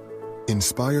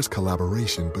 inspires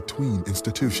collaboration between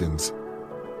institutions,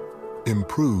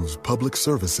 improves public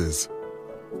services,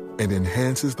 and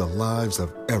enhances the lives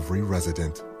of every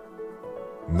resident.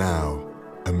 Now,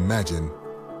 imagine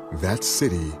that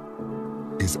city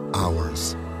is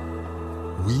ours.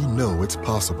 We know it's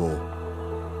possible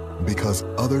because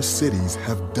other cities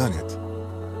have done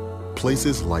it.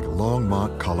 Places like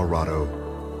Longmont, Colorado,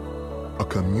 a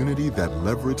community that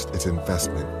leveraged its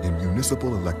investment in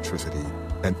municipal electricity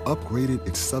and upgraded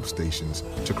its substations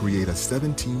to create a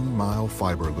 17-mile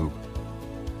fiber loop,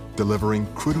 delivering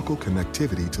critical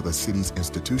connectivity to the city's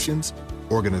institutions,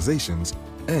 organizations,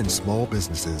 and small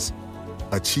businesses,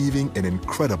 achieving an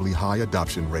incredibly high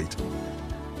adoption rate.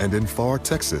 And in Pharr,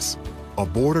 Texas, a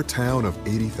border town of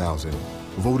 80,000,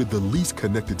 voted the least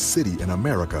connected city in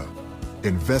America,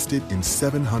 invested in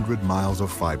 700 miles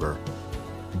of fiber,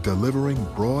 delivering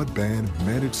broadband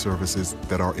managed services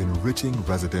that are enriching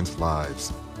residents'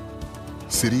 lives.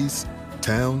 Cities,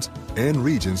 towns, and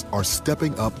regions are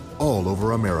stepping up all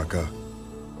over America.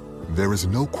 There is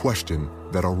no question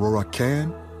that Aurora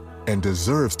can and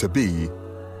deserves to be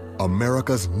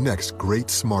America's next great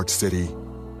smart city.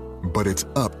 But it's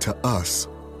up to us.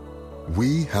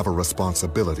 We have a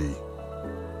responsibility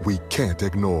we can't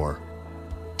ignore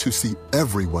to see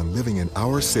everyone living in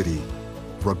our city,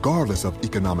 regardless of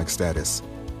economic status,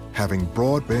 having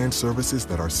broadband services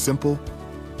that are simple,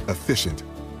 efficient,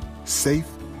 safe,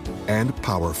 and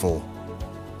powerful.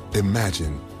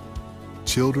 Imagine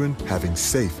children having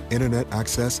safe internet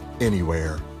access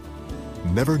anywhere,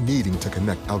 never needing to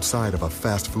connect outside of a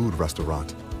fast food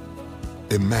restaurant.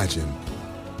 Imagine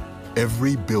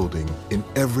every building in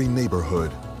every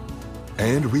neighborhood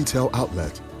and retail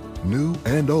outlet, new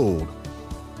and old,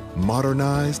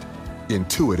 modernized,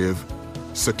 intuitive,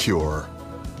 secure.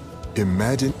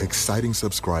 Imagine exciting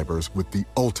subscribers with the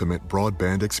ultimate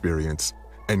broadband experience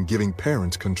and giving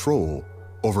parents control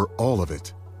over all of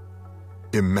it.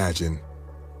 Imagine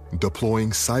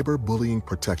deploying cyberbullying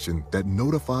protection that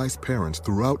notifies parents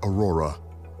throughout Aurora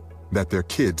that their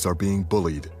kids are being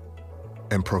bullied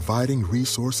and providing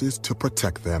resources to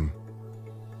protect them.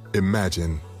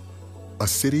 Imagine a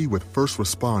city with first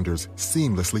responders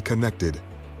seamlessly connected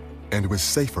and with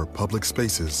safer public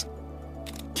spaces.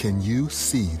 Can you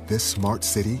see this smart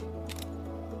city?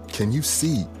 Can you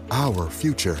see our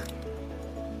future?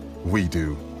 We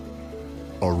do.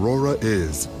 Aurora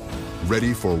is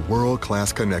ready for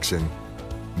world-class connection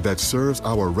that serves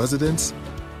our residents,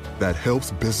 that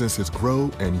helps businesses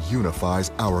grow and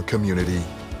unifies our community.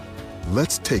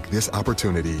 Let's take this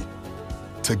opportunity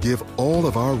to give all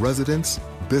of our residents,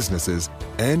 businesses,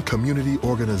 and community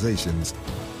organizations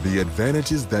the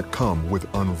advantages that come with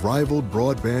unrivaled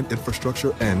broadband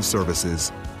infrastructure and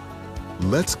services.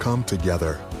 Let's come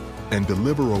together and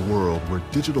deliver a world where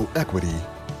digital equity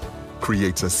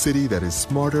creates a city that is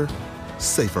smarter,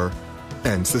 safer,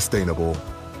 and sustainable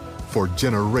for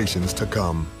generations to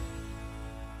come.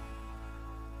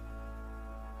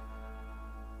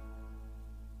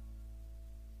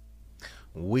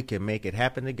 We can make it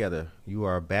happen together. You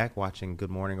are back watching Good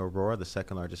Morning Aurora, the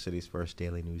second largest city's first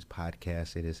daily news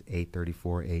podcast. It is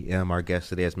 8:34 a.m. Our guest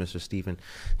today is Mr. Stephen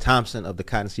Thompson of the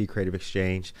Cottonseed Creative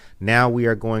Exchange. Now we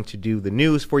are going to do the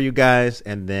news for you guys,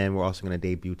 and then we're also going to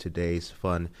debut today's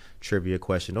fun trivia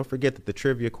question. Don't forget that the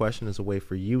trivia question is a way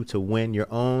for you to win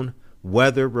your own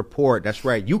weather report. That's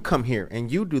right. You come here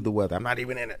and you do the weather. I'm not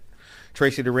even in it.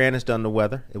 Tracy Duran has done the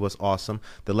weather. It was awesome.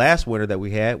 The last winner that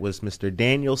we had was Mr.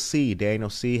 Daniel C. Daniel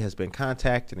C. has been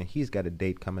contacted, and he's got a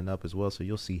date coming up as well, so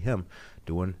you'll see him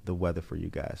doing the weather for you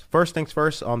guys. First things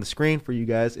first, on the screen for you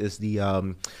guys is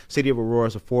the City of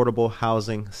Aurora's Affordable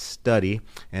Housing Study,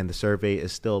 and the survey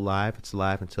is still live. It's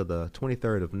live until the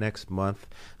 23rd of next month,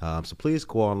 so please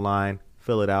go online.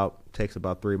 Fill it out. It takes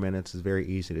about 3 minutes. It's very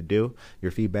easy to do.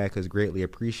 Your feedback is greatly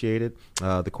appreciated.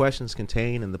 The questions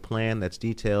contained in the plan that's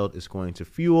detailed is going to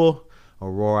fuel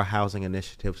Aurora housing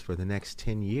initiatives for the next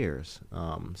 10 years.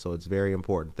 So it's very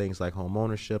important. Things like home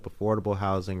ownership, affordable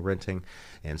housing, renting,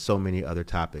 and so many other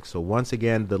topics. So once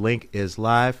again, the link is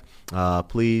live.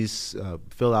 Please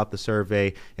fill out the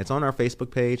survey. It's on our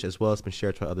Facebook page, as well as been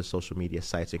shared to other social media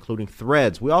sites, including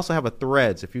Threads. We also have a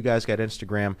Threads. If you guys got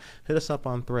Instagram, hit us up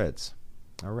on Threads.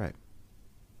 All right.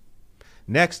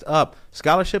 Next up,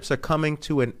 scholarships are coming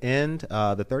to an end.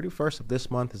 The 31st of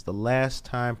this month is the last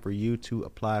time for you to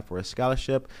apply for a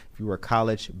scholarship if you are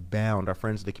college bound. Our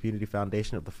friends at the Community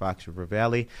Foundation of the Fox River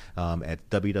Valley at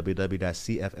www.cffrv.org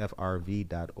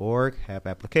have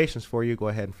applications for you. Go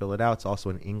ahead and fill it out. It's also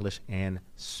in English and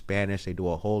Spanish. They do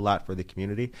a whole lot for the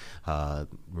community.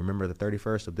 Remember, the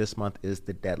 31st of this month is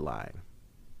the deadline.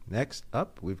 Next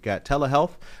up, we've got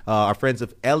telehealth. Our friends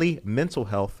of Ellie Mental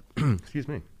Health, excuse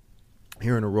me,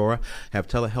 here in Aurora have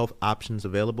telehealth options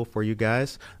available for you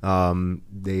guys.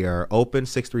 They are open.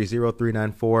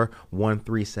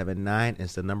 630-394-1379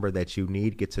 is the number that you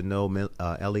need. Get to know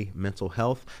Ellie Mental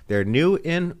Health. They're new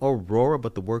in Aurora,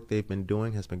 but the work they've been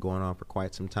doing has been going on for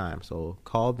quite some time. So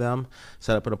call them,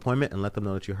 set up an appointment, and let them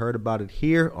know that you heard about it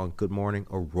here on Good Morning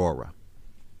Aurora.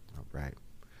 All right.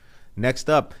 Next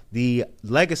up, the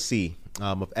Legacy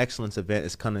of Excellence event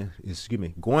is going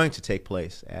to take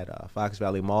place at Fox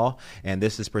Valley Mall, and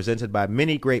this is presented by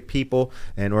many great people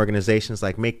and organizations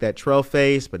like Make That Trail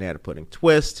Face, Banana Pudding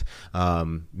Twist,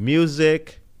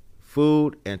 music,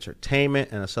 food, entertainment,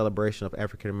 and a celebration of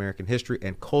African American history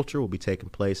and culture will be taking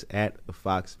place at the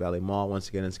Fox Valley Mall. Once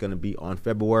again, it's going to be on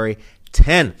February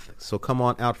 10th. So come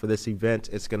on out for this event.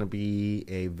 It's going to be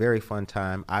a very fun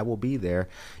time. I will be there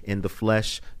in the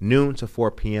flesh, noon to 4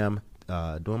 p.m.,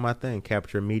 doing my thing,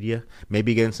 capture media,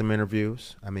 maybe getting some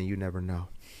interviews. I mean, you never know.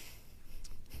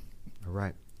 All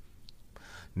right.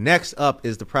 Next up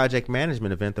is the project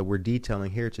management event that we're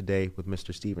detailing here today with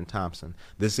Mr. Stephen Thompson.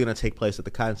 This is going to take place at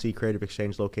the Cottonseed Creative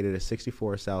Exchange located at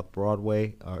 64 South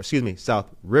South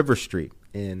River Street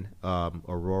in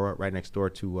Aurora, right next door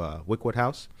to Wickwood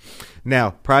House. Now,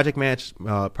 project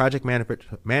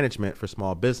management for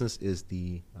small business is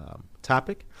the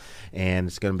topic, and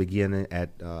it's going to begin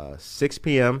at 6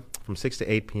 p.m. from 6 to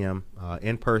 8 p.m.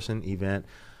 In-person event.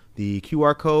 The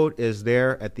QR code is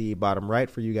there at the bottom right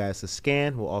for you guys to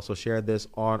scan. We'll also share this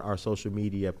on our social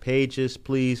media pages.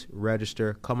 Please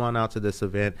register. Come on out to this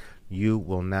event. You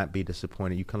will not be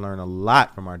disappointed. You can learn a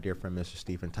lot from our dear friend, Mr.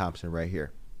 Stephen Thompson, right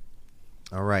here.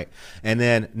 All right. And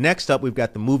then next up, we've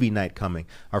got the movie night coming.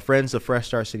 Our friends of Fresh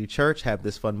Start City Church have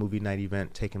this fun movie night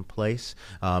event taking place.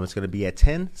 It's going to be at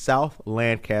 10 South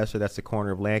Lancaster. That's the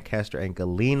corner of Lancaster and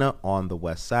Galena on the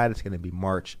west side. It's going to be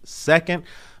March 2nd.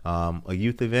 A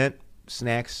youth event.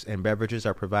 Snacks and beverages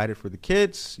are provided for the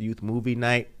kids. Youth movie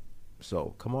night.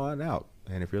 So come on out.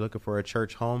 And if you're looking for a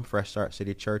church home, Fresh Start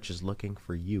City Church is looking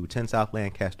for you. 10 South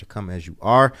Lancaster, come as you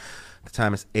are. The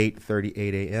time is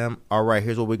 8:38 a.m. All right,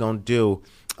 here's what we're going to do.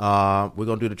 We're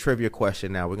going to do the trivia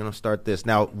question now. We're going to start this.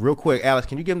 Now, real quick, Alex,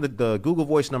 can you give them the Google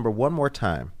Voice number one more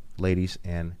time, ladies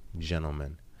and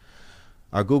gentlemen?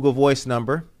 Our Google Voice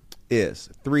number is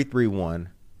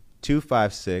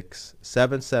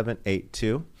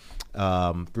 331-256-7782.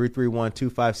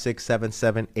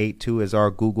 331-256-7782 is our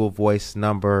Google Voice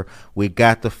number. We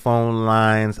got the phone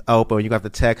lines open. You have to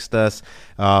text us.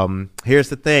 Here's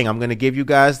the thing. I'm going to give you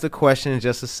guys the question in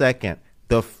just a second.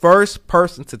 The first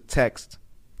person to text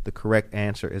the correct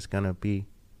answer is going to be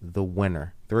the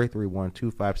winner.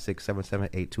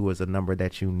 331-256-7782 is the number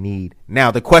that you need.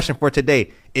 Now, the question for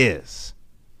today is,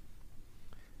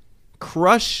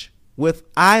 Crush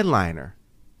with Eyeliner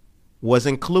was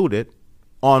included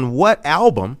on what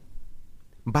album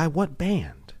by what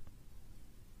band?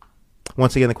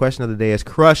 Once again, the question of the day is,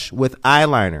 Crush with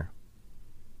Eyeliner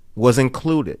was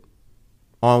included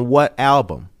on what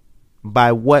album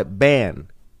by what band?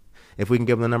 If we can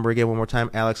give them the number again one more time,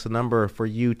 Alex, the number for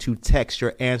you to text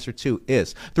your answer to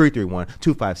is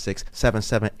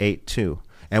 331-256-7782.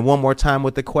 And one more time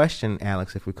with the question,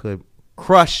 Alex, if we could.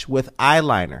 Crush with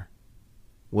Eyeliner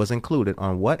was included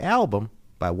on what album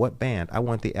by what band? I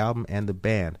want the album and the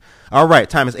band. All right,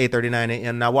 time is 8:39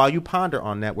 a.m. Now, while you ponder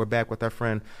on that, we're back with our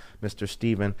friend, Mr.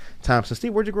 Stephen Thompson.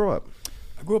 Steve, where'd you grow up?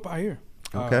 I grew up out here.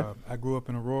 Okay. I grew up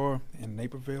in Aurora, in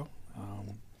Naperville.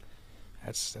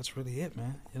 That's really it,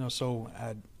 man. You know, so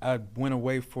I went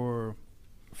away for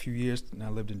a few years, and I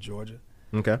lived in Georgia.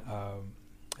 Okay.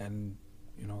 And,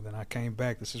 you know, then I came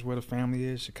back. This is where the family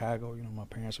is, Chicago. You know, my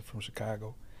parents are from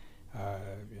Chicago.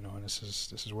 You know, and this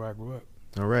is where I grew up.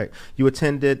 All right. You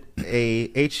attended a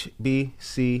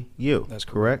HBCU. That's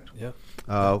correct? Yep.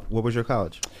 What was your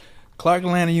college? Clark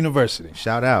Atlanta University.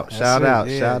 Shout out. That's shout it. out.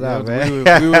 Yeah, shout out, man. We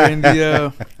were in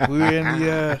the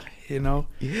you know.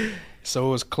 So it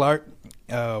was Clark.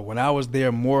 When I was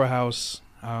there, Morehouse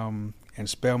and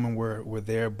Spelman were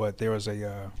there, but there was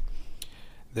a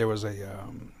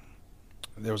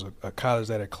college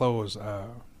that had closed.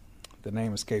 The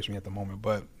name escapes me at the moment,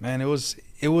 but man, it was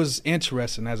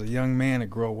interesting as a young man to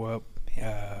grow up.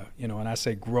 You know, and I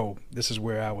say grow. This is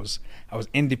where I was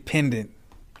independent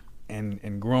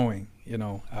and growing. You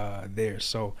know, there.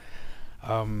 So,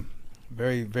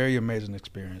 very, very amazing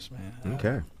experience, man.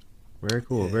 Okay, very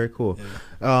cool, very cool.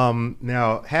 Yeah.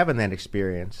 Now, having that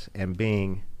experience and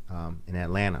being in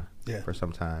Atlanta for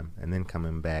some time, and then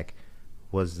coming back,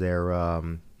 was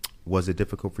it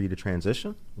difficult for you to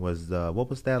transition? What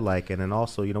was that like? And then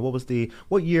also, you know,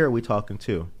 what year are we talking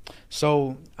to?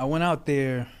 So I went out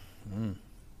there. I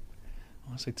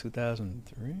want to say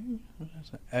 2003.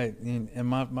 And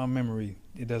my memory,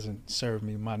 it doesn't serve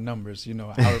me. My numbers, you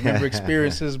know, I remember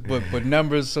experiences, but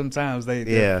numbers sometimes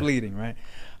they're fleeting, right?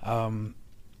 You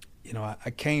know,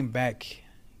 I came back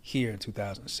here in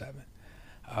 2007,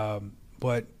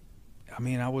 but I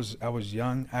mean, I was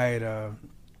young. I had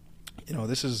you know,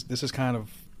 this is kind of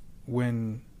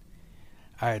when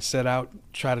I had set out,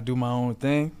 try to do my own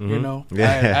thing. Mm-hmm. You know, I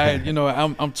had, you know,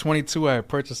 I'm 22. I had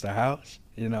purchased a house.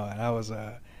 You know, and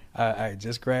I had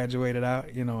just graduated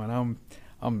out. You know, and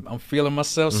I'm feeling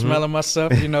myself, smelling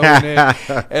myself, you know,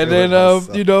 and then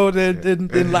you know,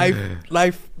 then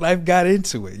life got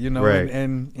into it, you know, right.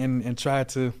 and tried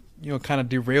to, you know, kind of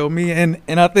derail me, and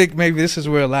I think maybe this is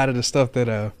where a lot of the stuff that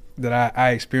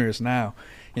I experience now,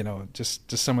 you know,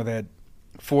 just some of that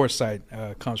foresight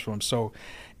comes from. So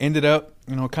ended up,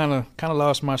 you know, kind of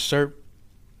lost my shirt.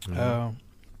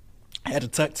 Had to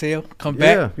tuck tail, come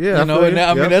back, you know, and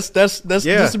I mean that's just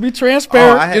to be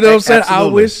transparent, you know what I'm saying?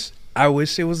 Absolutely. I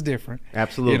wish it was different.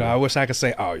 Absolutely. You know, I wish I could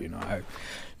say, oh, you know, I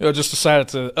just decided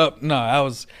to no, I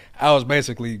was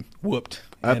basically whooped.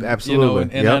 And,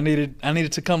 absolutely. You know, and I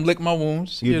needed to come lick my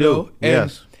wounds, you know. And,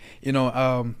 yes. You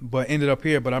know, but ended up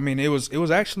here. But I mean, it was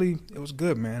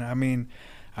good, man. I mean,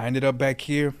 I ended up back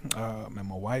here, and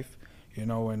my wife, you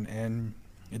know, and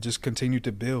it just continued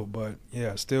to build. But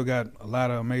yeah, still got a lot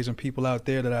of amazing people out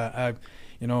there that I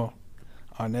you know,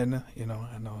 Arnetta, you know,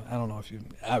 I don't know if you're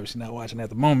obviously not watching at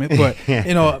the moment, but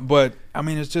you know, but I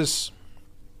mean, it's just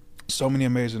so many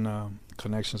amazing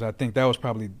connections. I think that was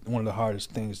probably one of the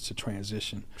hardest things to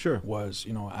transition. Sure. Was,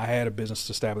 you know, I had a business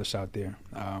to establish out there.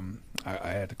 I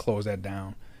had to close that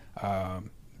down.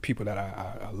 People that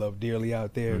I love dearly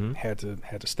out there had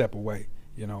to step away.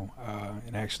 You know,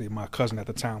 and actually, my cousin at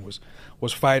the time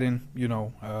was fighting. You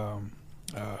know,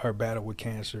 her battle with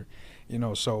cancer. You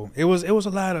know, so it was a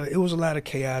lot of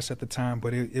chaos at the time,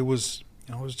 but it was,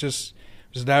 you know, it was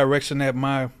a direction that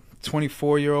my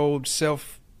 24-year-old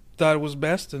self thought it was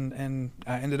best, and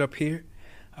I ended up here,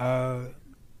 and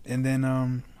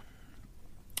then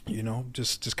you know,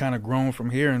 just kind of grown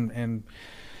from here, and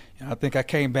you know, I think I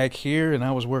came back here and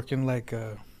I was working like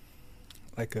a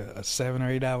 7 or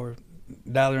 8 hour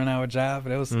 $1 an hour job,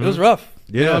 and it was rough.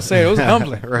 Yeah. You know what I'm saying? It was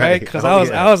humbling, right? Because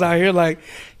I was out here like,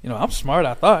 you know, I'm smart.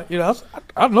 I thought, you know,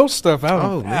 I know stuff. I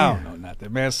don't know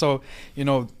nothing, man. So, you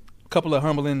know, a couple of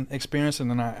humbling experiences,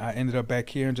 and then I ended up back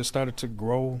here and just started to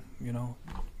grow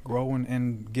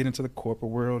and get into the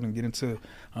corporate world and get into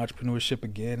entrepreneurship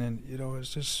again. And, you know,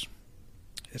 it's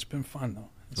been fun though.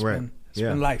 It's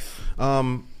been life.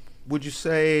 Would you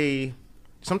say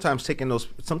sometimes taking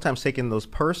those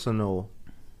personal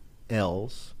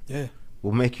L's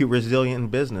will make you resilient in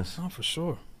business? Oh, for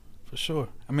sure.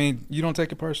 I mean, you don't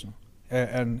take it personal,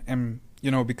 and you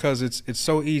know, because it's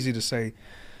so easy to say,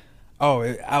 oh,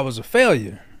 I was a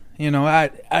failure. You know,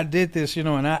 I did this. You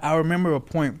know, and I remember a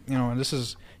point. You know, and this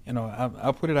is, you know,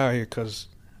 I'll put it out here because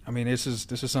I mean, this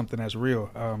is something that's real.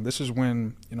 This is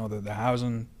when, you know, the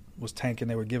housing was tanking.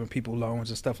 They were giving people loans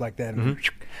and stuff like that. And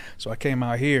so I came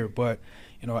out here, but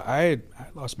you know, I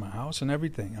lost my house and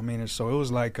everything. I mean, and so it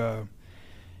was like,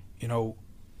 you know,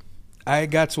 I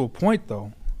got to a point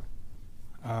though,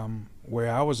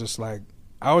 where I was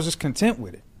just content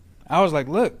with it. I was like,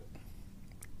 look,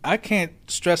 I can't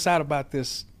stress out about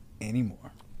this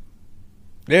anymore.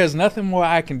 There's nothing more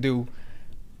I can do,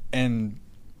 and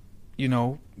you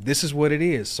know, this is what it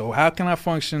is. So how can I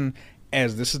function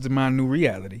as this is my new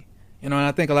reality? You know, and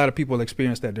I think a lot of people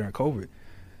experienced that during COVID.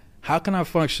 How can I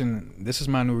function? This is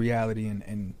my new reality,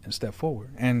 and step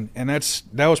forward. And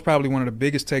that was probably one of the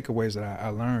biggest takeaways that I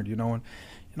learned. You know, and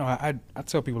you know, I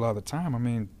tell people all the time. I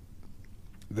mean,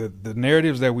 the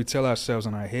narratives that we tell ourselves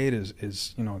in our head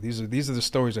is you know, these are the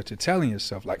stories that you're telling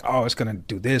yourself. Like, oh, it's gonna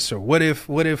do this, or what if?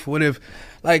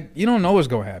 Like, you don't know what's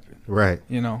gonna happen. Right.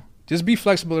 You know, just be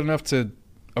flexible enough to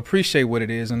appreciate what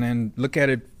it is, and then look at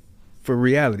it for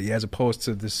reality, as opposed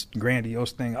to this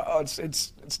grandiose thing. Oh,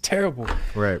 it's terrible.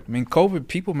 Right. I mean, COVID,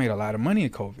 people made a lot of money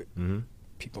in COVID.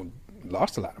 People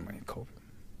lost a lot of money in COVID.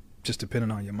 Just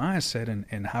depending on your mindset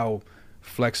and how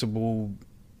flexible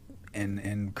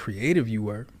and creative you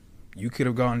were, you could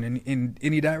have gone in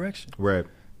any direction. Right.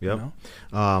 Yep. You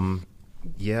know?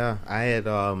 Yeah, I had,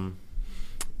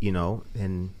 you know,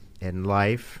 in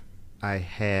life, I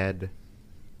had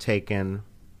taken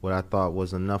what I thought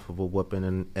was enough of a whooping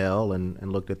and L,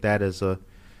 and looked at that as a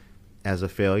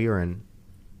failure, and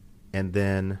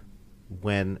then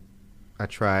when I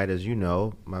tried, as you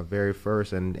know, my very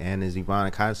first, and as Yvonne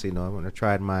and Constance, you know, when I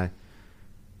tried my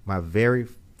very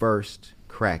first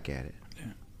crack at it,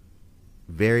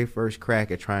 very first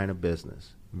crack at trying a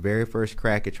business, very first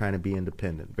crack at trying to be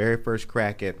independent, very first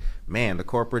crack at, man, the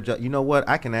corporate job. You know what?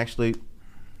 I can actually,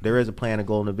 there is a plan, a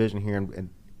goal, and a vision here, and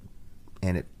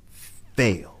it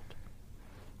failed.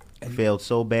 It failed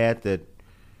so bad that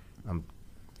I'm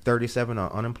 37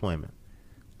 on unemployment.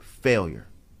 Failure.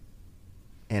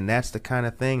 And that's the kind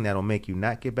of thing that'll make you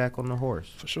not get back on the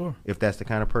horse. For sure. If that's the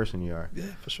kind of person you are. Yeah,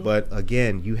 for sure. But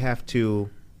again, you have to,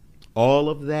 all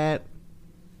of that,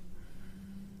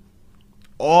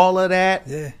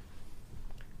 yeah,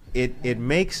 it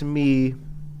makes me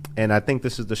And I think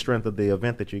this is the strength of the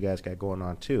event that you guys got going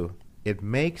on too. It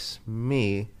makes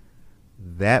me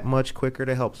that much quicker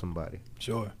to help somebody.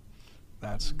 Sure.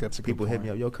 That's a good People point. hit me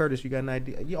up. Yo, Curtis, you got an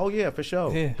idea? Oh yeah, for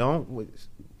sure. Yeah.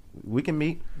 We can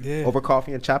meet over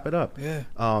coffee and chop it up. Yeah.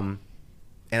 And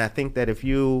I think that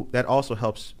that also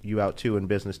helps you out too in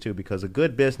business too, because a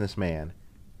good businessman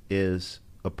is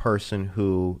a person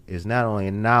who is not only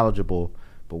knowledgeable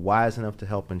but wise enough to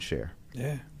help and share.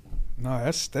 Yeah. No,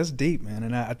 that's deep, man,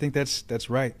 and I think that's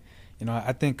right. You know,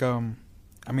 I think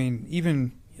I mean,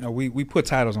 even, you know, we put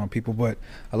titles on people, but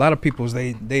a lot of people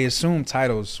they assume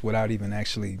titles without even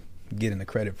actually getting the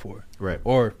credit for it, right?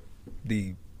 Or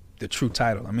the true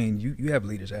title. I mean, you have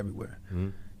leaders everywhere. Mm-hmm.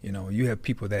 You know, you have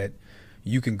people that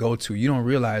you can go to. You don't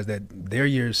realize that they're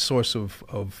your source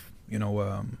of you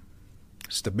know,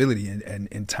 stability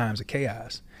in times of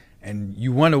chaos, and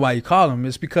you wonder why you call them.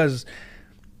 It's because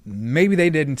maybe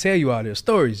they didn't tell you all their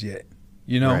stories yet,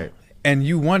 you know, right. And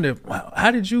you wonder, wow,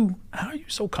 how are you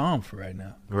so calm for right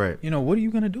now? Right. You know, what are you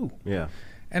going to do? Yeah.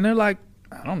 And they're like,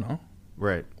 I don't know.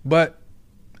 Right. But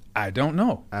I don't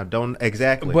know. I don't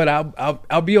exactly. But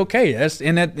I'll be okay.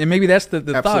 And maybe that's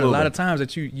the thought a lot of times,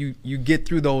 that you get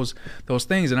through those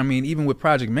things. And I mean, even with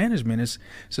project management, it's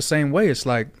the same way. It's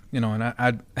like, you know, and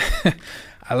I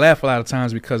I laugh a lot of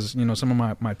times because, you know, some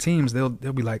of my teams, they'll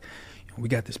be like, we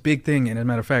got this big thing, and as a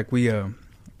matter of fact,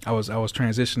 I was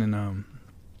transitioning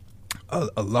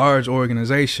a large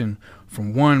organization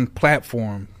from one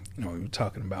platform. You know, we're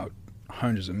talking about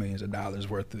hundreds of millions of dollars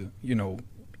worth of, you know,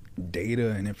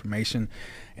 data and information,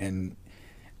 and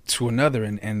to another,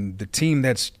 and the team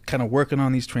that's kind of working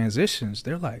on these transitions,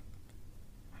 they're like,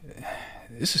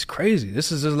 this is crazy.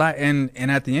 This is a lot. And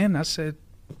at the end, I said,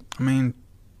 I mean,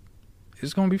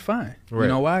 it's gonna be fine. Right. You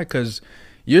know why? Because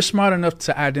you're smart enough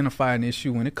to identify an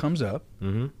issue when it comes up,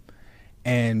 mm-hmm.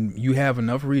 and you have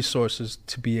enough resources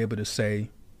to be able to say,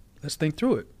 let's think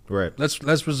through it. Right.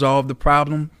 Let's resolve the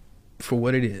problem for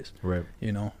what it is. Right.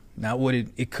 You know, not what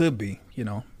it could be. You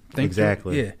know. Think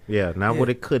exactly. Through, yeah. Not what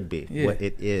it could be. Yeah. What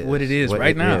it is. What it is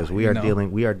right now. We are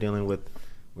dealing with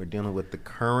the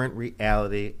current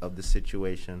reality of the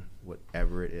situation,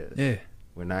 whatever it is. Yeah.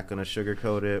 We're not going to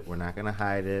sugarcoat it. We're not going to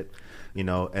hide it. You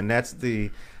know, and that's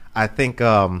I think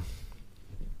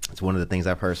it's one of the things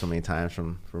I've heard so many times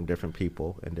from different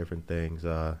people and different things.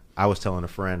 I was telling a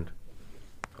friend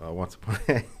once upon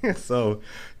a so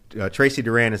Tracy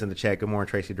Duran is in the chat. Good morning,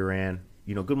 Tracy Duran.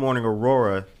 You know, Good Morning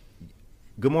Aurora.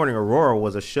 Good Morning Aurora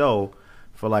was a show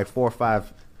for like 4 or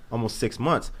 5, almost 6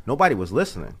 months. Nobody was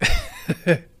listening.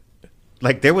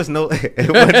 Like there was no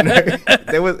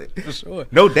for sure.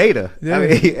 No data. Yeah. I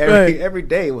mean, every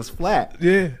day it was flat.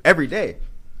 Yeah. Every day.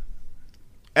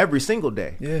 Every single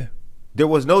day. Yeah. There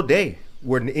was no day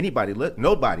where nobody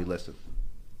listened.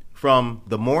 From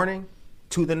the morning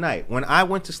to the night. When I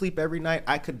went to sleep every night,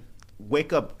 I could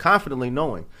wake up confidently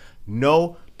knowing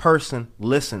no person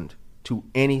listened to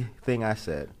anything I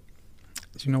said.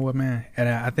 You know what, man? And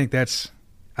I think that's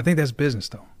business,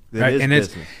 though. Right? It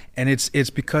is business. It's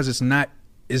because it's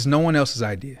no one else's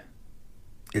idea.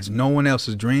 It's no one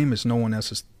else's dream. It's no one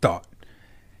else's thought.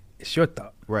 It's your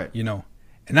thought. Right. You know,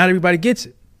 and not everybody gets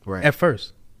it. Right. At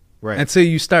first. Right. Until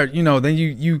you start, you know, then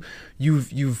you've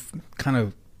kind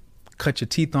of cut your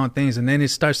teeth on things, and then it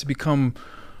starts to become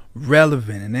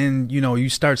relevant, and then, you know, you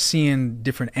start seeing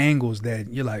different angles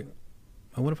that you're like,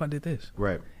 oh, what if I did this?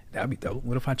 Right. That'd be dope.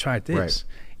 What if I tried this? Right.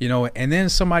 You know, and then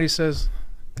somebody says,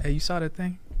 hey, you saw that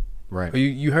thing? Right. Or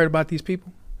you heard about these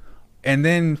people? And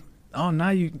then, oh, now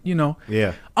you know.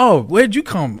 Yeah. Oh, where'd you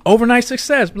come? Overnight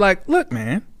success. Like, look,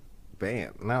 man.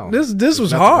 Bam. No. This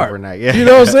was hard. Overnight. Yeah. You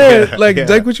know what I'm saying? Yeah.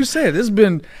 Like what you said. There's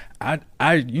been,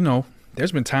 you know,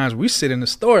 there's been times we sit in the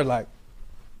store like,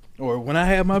 or when I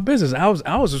had my business, I was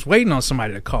just waiting on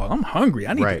somebody to call. I'm hungry.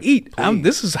 I need to eat.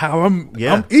 This is how I'm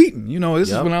eating. You know, this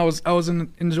is when I was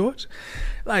in Georgia,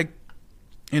 like,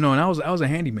 you know, and I was a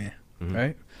handyman, mm-hmm.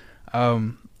 right,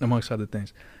 amongst other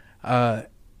things.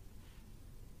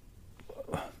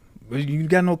 You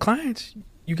got no clients,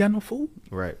 you got no food,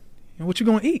 right? And what you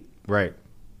gonna eat, right?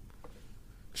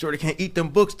 Sure, they can't eat them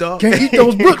books, dog. Can't eat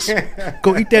those books.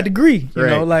 Go eat that degree. You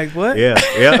know, like what? Yeah. Go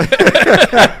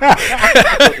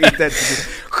eat that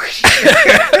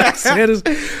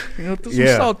degree. You know, throw some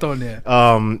salt on there.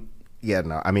 Yeah,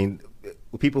 no. I mean,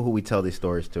 people who we tell these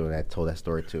stories to, and I told that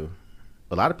story to,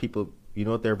 a lot of people, you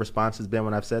know what their response has been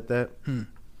when I've said that? They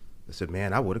said,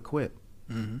 man, I would have quit.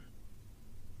 Mm-hmm.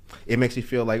 It makes you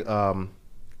feel like your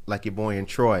boy in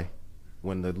Troy,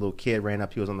 when the little kid ran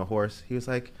up, he was on the horse. He was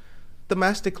like,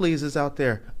 Themistocles is out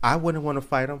there. I wouldn't want to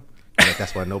fight him. Like,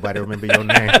 that's why nobody remember your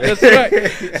name. That's right.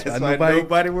 That's why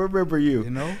nobody will remember you. You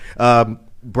know.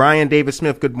 Brian David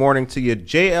Smith, good morning to you.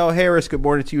 J.L. Harris, good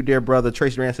morning to you, dear brother.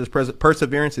 Tracy Durant says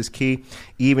perseverance is key.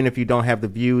 Even if you don't have the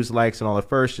views, likes, and all at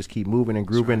first, just keep moving and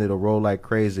grooving. Right. It'll roll like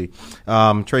crazy.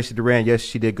 Tracy Durant, yes,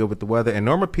 she did good with the weather. And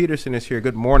Norma Peterson is here.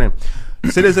 Good morning.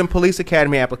 Citizen Police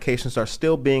Academy applications are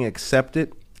still being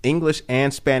accepted. English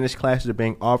and Spanish classes are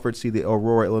being offered. See the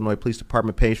Aurora, Illinois Police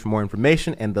Department page for more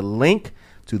information and the link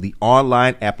to the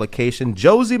online application.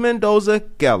 Josie Mendoza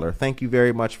Geller, thank you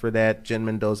very much for that. Jen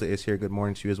Mendoza is here. Good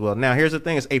morning to you as well. Now, here's the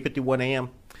thing. It's 8:51 a.m.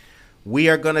 We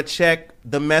are going to check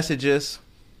the messages.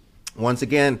 Once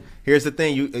again, here's the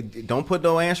thing. You don't put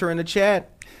no answer in the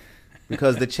chat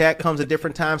because the chat comes at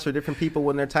different times for different people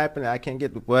when they're typing. I can't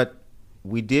get, but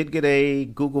we did get a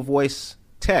Google Voice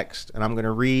text, and I'm going to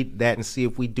read that and see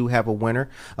if we do have a winner.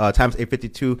 Time's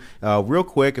 8:52. Real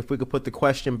quick, if we could put the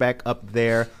question back up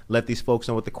there, let these folks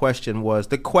know what the question was.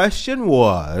 The question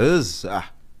was,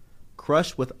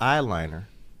 Crush with Eyeliner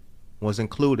was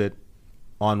included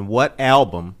on what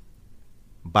album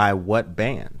by what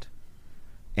band?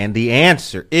 And the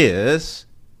answer is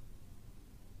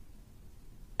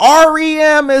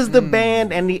REM is the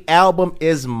band, and the album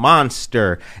is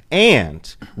Monster.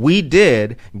 And we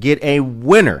did get a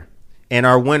winner, and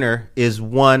our winner is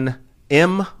one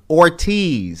M.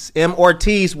 Ortiz. M.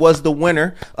 Ortiz was the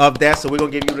winner of that, so we're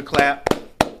going to give you the clap.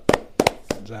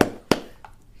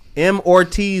 M.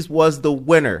 Ortiz was the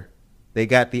winner. They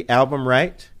got the album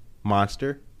right,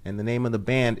 Monster, and the name of the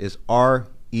band is REM.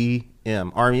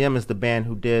 REM is the band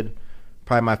who did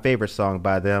probably my favorite song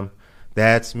by them.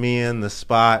 That's me in the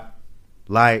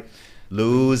spotlight,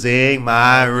 losing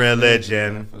my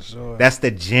religion. Yeah, for sure. That's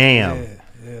the jam.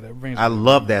 Yeah, that brings. I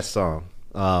love that song.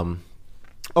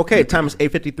 Okay, time is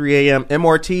 8:53 a.m. M.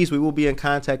 Ortiz, we will be in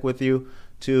contact with you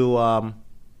to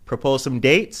propose some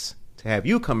dates to have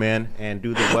you come in and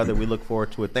do the weather. We look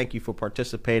forward to it. Thank you for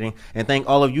participating, and thank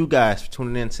all of you guys for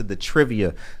tuning in to the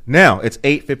trivia. Now it's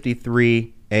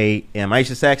 8:53 a.m.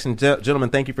 Aisha Saxon, gentlemen,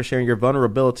 thank you for sharing your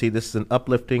vulnerability. This is an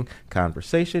uplifting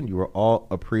conversation. You are all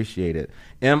appreciated.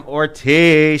 M.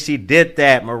 Ortiz, she did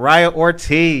that. Mariah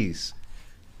Ortiz,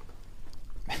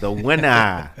 the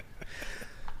winner.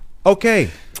 Okay,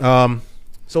 so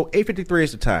 8:53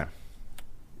 is the time.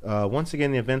 Once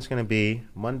again, the event's going to be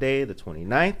Monday the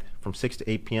 29th from 6 to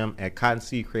 8 p.m. at Cotton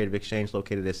Seed Creative Exchange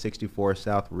located at 64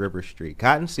 South River Street.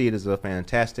 Cotton Seed is a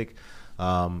fantastic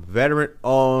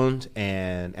veteran-owned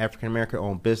and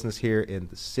African-American-owned business here in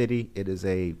the city. It is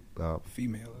a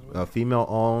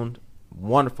female-owned,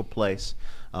 wonderful place,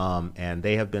 and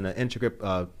they have been an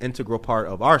integral part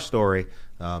of our story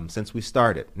since we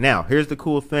started. Now, here's the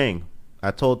cool thing. I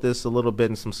told this a little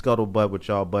bit in some scuttlebutt with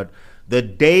y'all, but the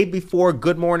day before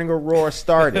Good Morning Aurora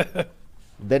started,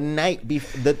 the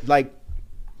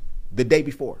day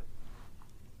before,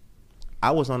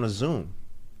 I was on a Zoom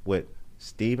with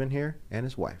Steven here and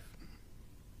his wife.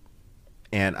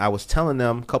 And I was telling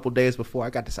them a couple days before,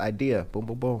 I got this idea. Boom,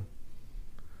 boom, boom.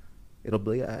 It'll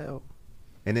be a hell.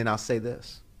 And then I'll say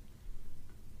this.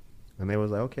 And they was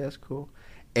like, okay, that's cool.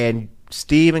 And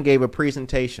Steven gave a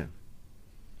presentation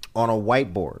on a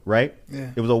whiteboard, right? Yeah.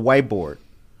 It was a whiteboard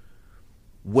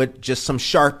with just some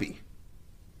Sharpie.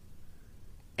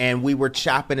 And we were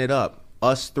chopping it up,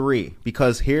 us three.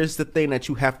 Because here's the thing that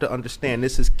you have to understand.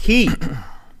 This is key.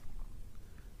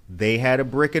 They had a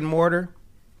brick and mortar.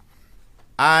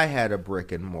 I had a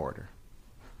brick and mortar.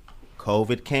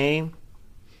 COVID came.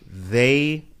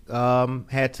 They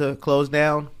had to close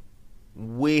down.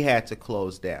 We had to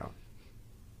close down.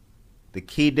 The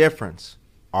key difference,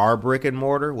 our brick and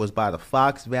mortar was by the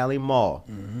Fox Valley Mall.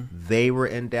 Mm-hmm. They were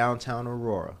in downtown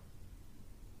Aurora.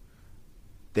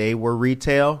 They were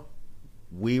retail.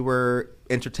 We were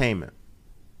entertainment.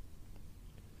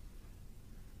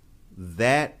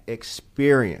 That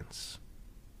experience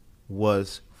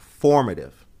was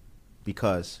formative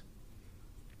because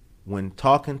when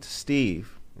talking to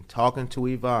Steve and talking to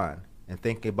Yvonne and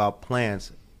thinking about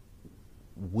plans,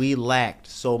 we lacked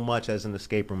so much as an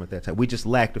escape room at that time. We just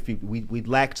lacked a few. We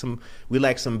lacked some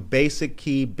basic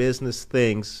key business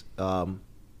things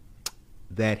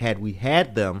that had we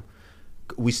had them,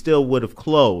 we still would have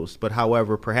closed. But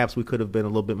however, perhaps we could have been a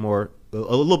little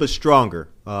bit stronger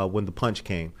when the punch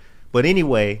came. But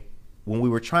anyway, when we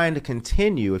were trying to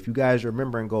continue, if you guys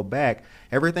remember and go back,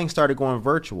 everything started going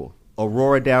virtual.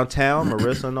 Aurora downtown,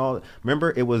 Marissa and all.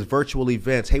 Remember, it was virtual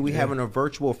events. Hey, we having a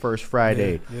virtual First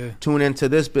Friday. Yeah. Tune into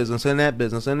this business and that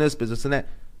business and this business and that.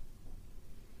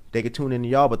 They could tune into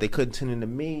y'all, but they couldn't tune into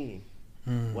me.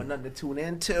 Wasn't nothing to tune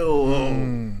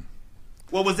into.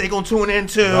 What was they gonna tune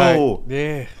into? Right.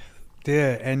 Yeah.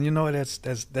 Yeah, and you know that's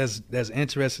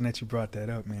interesting that you brought that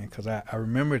up, man, because I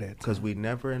remember that. Because we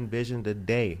never envisioned a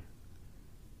day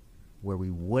where we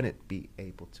wouldn't be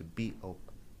able to be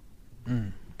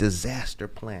open. Disaster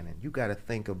planning. You got to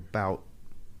think about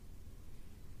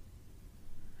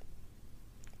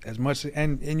as much,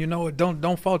 and you know what?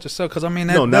 Don't fault yourself, because I mean,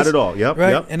 no, not at all. Yep,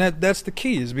 right. Yep. And that's the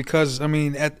key, is because I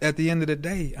mean, at the end of the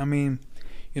day, I mean,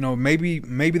 you know, maybe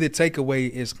the takeaway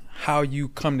is how you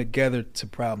come together to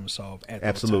problem solve at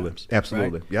those times,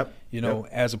 absolutely, right? Yep. You know,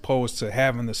 as opposed to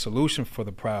having the solution for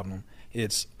the problem,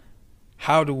 it's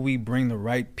how do we bring the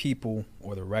right people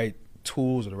or the right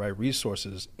tools or the right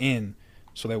resources in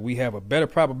so that we have a better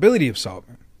probability of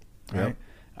solving, right? Yep.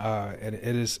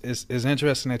 It's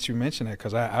interesting that you mentioned that,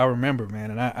 because I remember,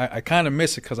 man, and I kind of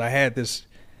miss it, because I had this.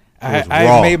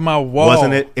 I made my wall,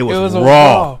 wasn't it? It was raw.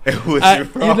 raw. It was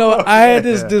raw. You know, I had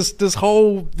this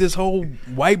whole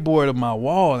whiteboard of my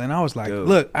wall, and I was like, Dude.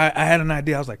 look, I had an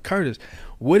idea. I was like, Curtis,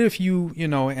 what if you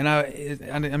know, and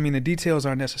I mean, the details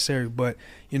aren't necessary, but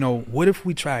you know, what if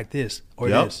we tried this or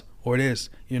this or this,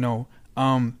 you know,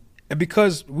 and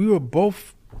because we were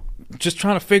both just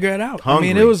trying to figure it out. Hungry.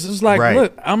 I mean, it was like, Right.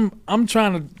 look, I'm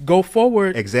trying to go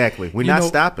forward. Exactly. We're You not know,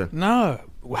 stopping. Nah.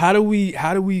 How do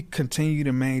we continue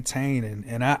to maintain?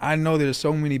 And I know there's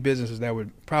so many businesses that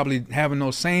would probably having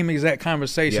those same exact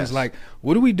conversations. Yes. Like,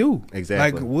 what do we do?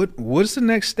 Exactly. Like, what's the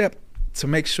next step to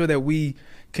make sure that we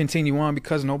continue on,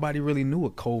 because nobody really knew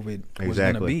what COVID was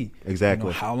going to be. Exactly.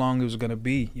 You know, how long it was going to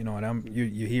be. You know, and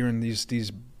you're hearing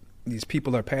these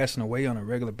people are passing away on a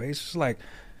regular basis. It's like,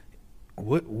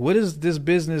 what is this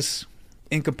business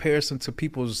in comparison to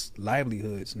people's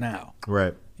livelihoods now?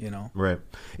 Right. You know. Right.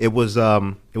 It was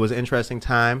an interesting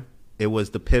time. It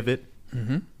was the pivot.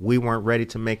 Mm-hmm. We weren't ready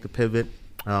to make the pivot.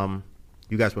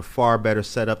 You guys were far better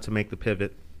set up to make the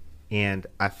pivot. And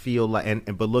I feel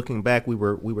like, but looking back, we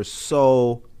were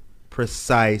so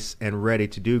precise and ready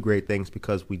to do great things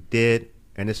because we did.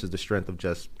 And this is the strength of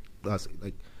just us.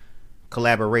 Like,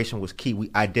 collaboration was key.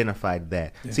 We identified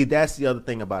that. Yeah. See, that's the other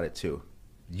thing about it too.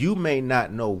 You may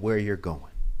not know where you're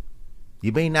going.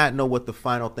 You may not know what the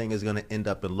final thing is going to end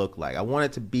up and look like. I want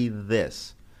it to be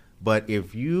this. But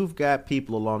if you've got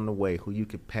people along the way who you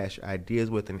could pass your ideas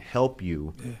with and help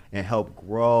you and help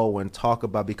grow and talk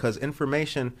about, because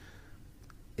information,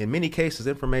 in many cases,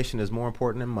 information is more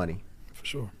important than money. For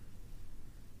sure.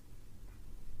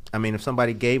 I mean, if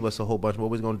somebody gave us a whole bunch, what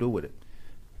was we going to do with it?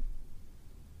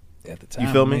 At the time,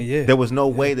 you feel me? Yeah. There was no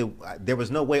way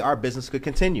our business could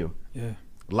continue. Yeah.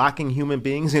 Locking human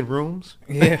beings in rooms.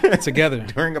 Yeah, together.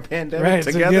 During a pandemic, right,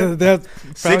 together. That's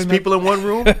 6 people in one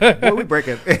room. Boy, we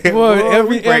breaking. Well,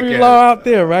 every law out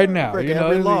there right now. You know,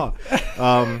 every law.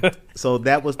 So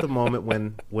that was the moment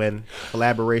when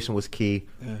collaboration was key,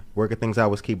 working things out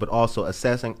was key, but also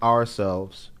assessing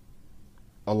ourselves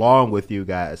along with you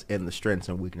guys in the strengths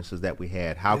and weaknesses that we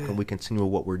had. How can we continue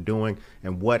what we're doing,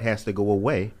 and what has to go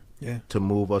away to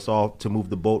move us all, to move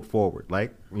the boat forward?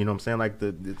 Like, you know what I'm saying? Like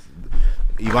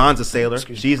Yvonne's a sailor.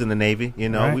 She's in the Navy. You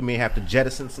know, right. We may have to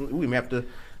jettison some, we may have to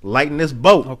lighten this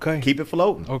boat. Okay. Keep it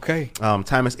floating. Okay.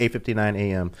 Time is 8:59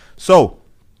 a.m. So,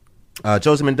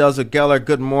 Joseph Mendoza Geller,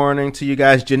 good morning to you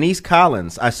guys. Janice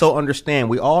Collins, I so understand.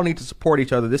 We all need to support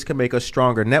each other. This can make us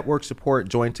stronger. Network support,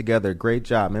 join together. Great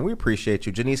job, man. We appreciate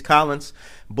you. Janice Collins,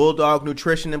 Bulldog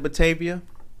Nutrition in Batavia.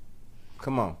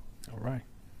 Come on. All right.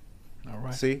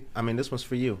 See, I mean, this one's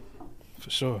for you. For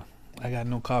sure. I got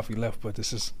no coffee left, but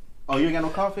this is. Oh, you ain't got no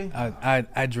coffee?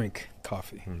 I drink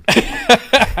coffee.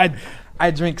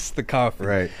 I drinks the coffee.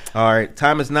 Right. All right.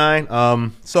 Time is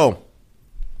 9. So,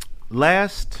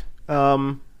 last.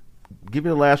 Give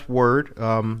you the last word.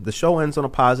 The show ends on a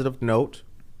positive note.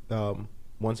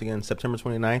 Once again, September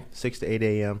 29th, 6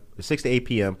 to 8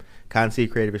 p.m. Cotton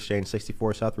Seed Creative Exchange,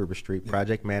 64 South River Street,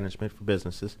 Project Management for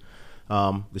Businesses.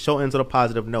 The show ends on a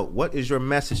positive note. What is your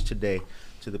message today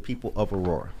to the people of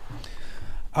Aurora?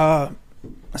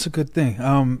 That's a good thing.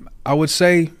 I would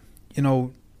say, you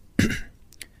know,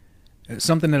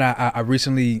 something that I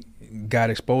recently got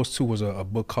exposed to was a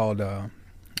book called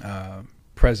Power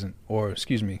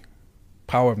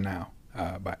of Now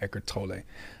by Eckhart Tolle.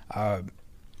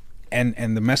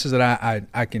 And the message that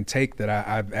I can take that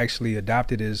I've actually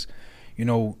adopted is, you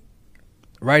know,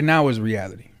 right now is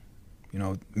reality. You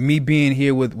know, me being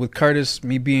here with Curtis,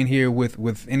 me being here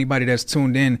with anybody that's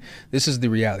tuned in, this is the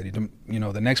reality. You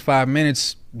know, the next 5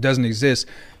 minutes doesn't exist.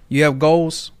 You have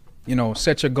goals, you know,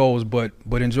 set your goals, but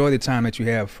enjoy the time that you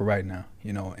have for right now,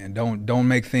 you know, and don't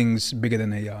make things bigger than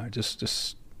they are.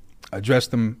 Just address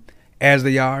them as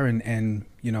they are, and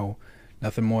you know,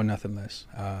 nothing more, nothing less.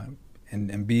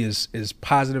 And be as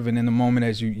positive and in the moment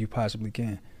as you possibly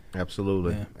can.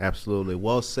 Absolutely. Yeah. Absolutely.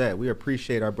 Well said. We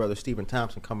appreciate our brother Stephen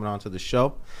Thompson coming on to the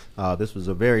show. This was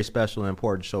a very special and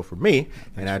important show for me,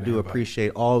 and I do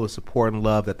appreciate all the support and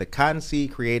love that the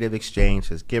Cottonseed Creative Exchange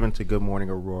has given to Good Morning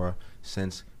Aurora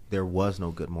since there was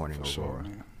no Good Morning Aurora. Sure,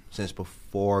 since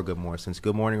before Good Morning. Since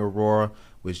Good Morning Aurora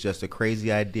was just a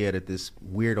crazy idea that this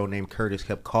weirdo named Curtis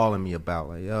kept calling me about.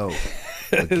 Like, yo,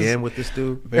 again with this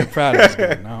dude? Very proud of this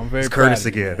guy. No, I'm very it's proud Curtis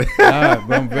of again.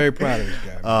 But I'm very proud of this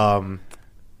guy.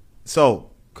 So,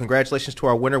 congratulations to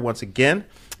our winner once again,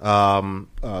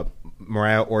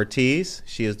 Mariah Ortiz.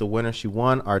 She is the winner. She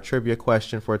won our trivia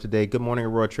question for today. Good Morning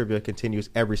Aurora trivia continues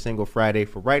every single Friday.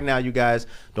 For right now, you guys,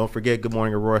 don't forget Good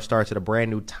Morning Aurora starts at a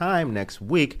brand new time next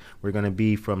week. We're going to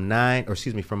be from 9 to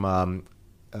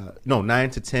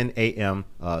 10 a.m.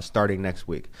 Starting next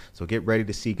week. So get ready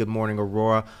to see Good Morning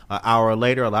Aurora an hour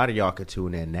later. A lot of y'all could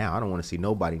tune in now. I don't want to see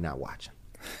nobody not watching.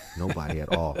 Nobody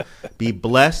at all. Be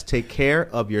blessed. Take care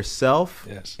of yourself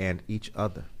and each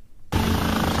other. Rise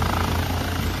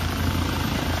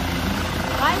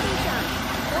and shine.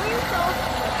 Pour yourself a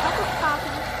cup of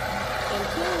coffee and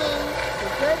tune in to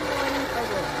Good Morning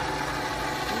Aurora.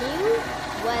 News,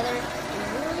 weather, and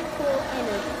really cool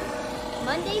interviews.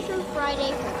 Monday through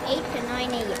Friday from 8 to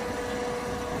 9 a.m.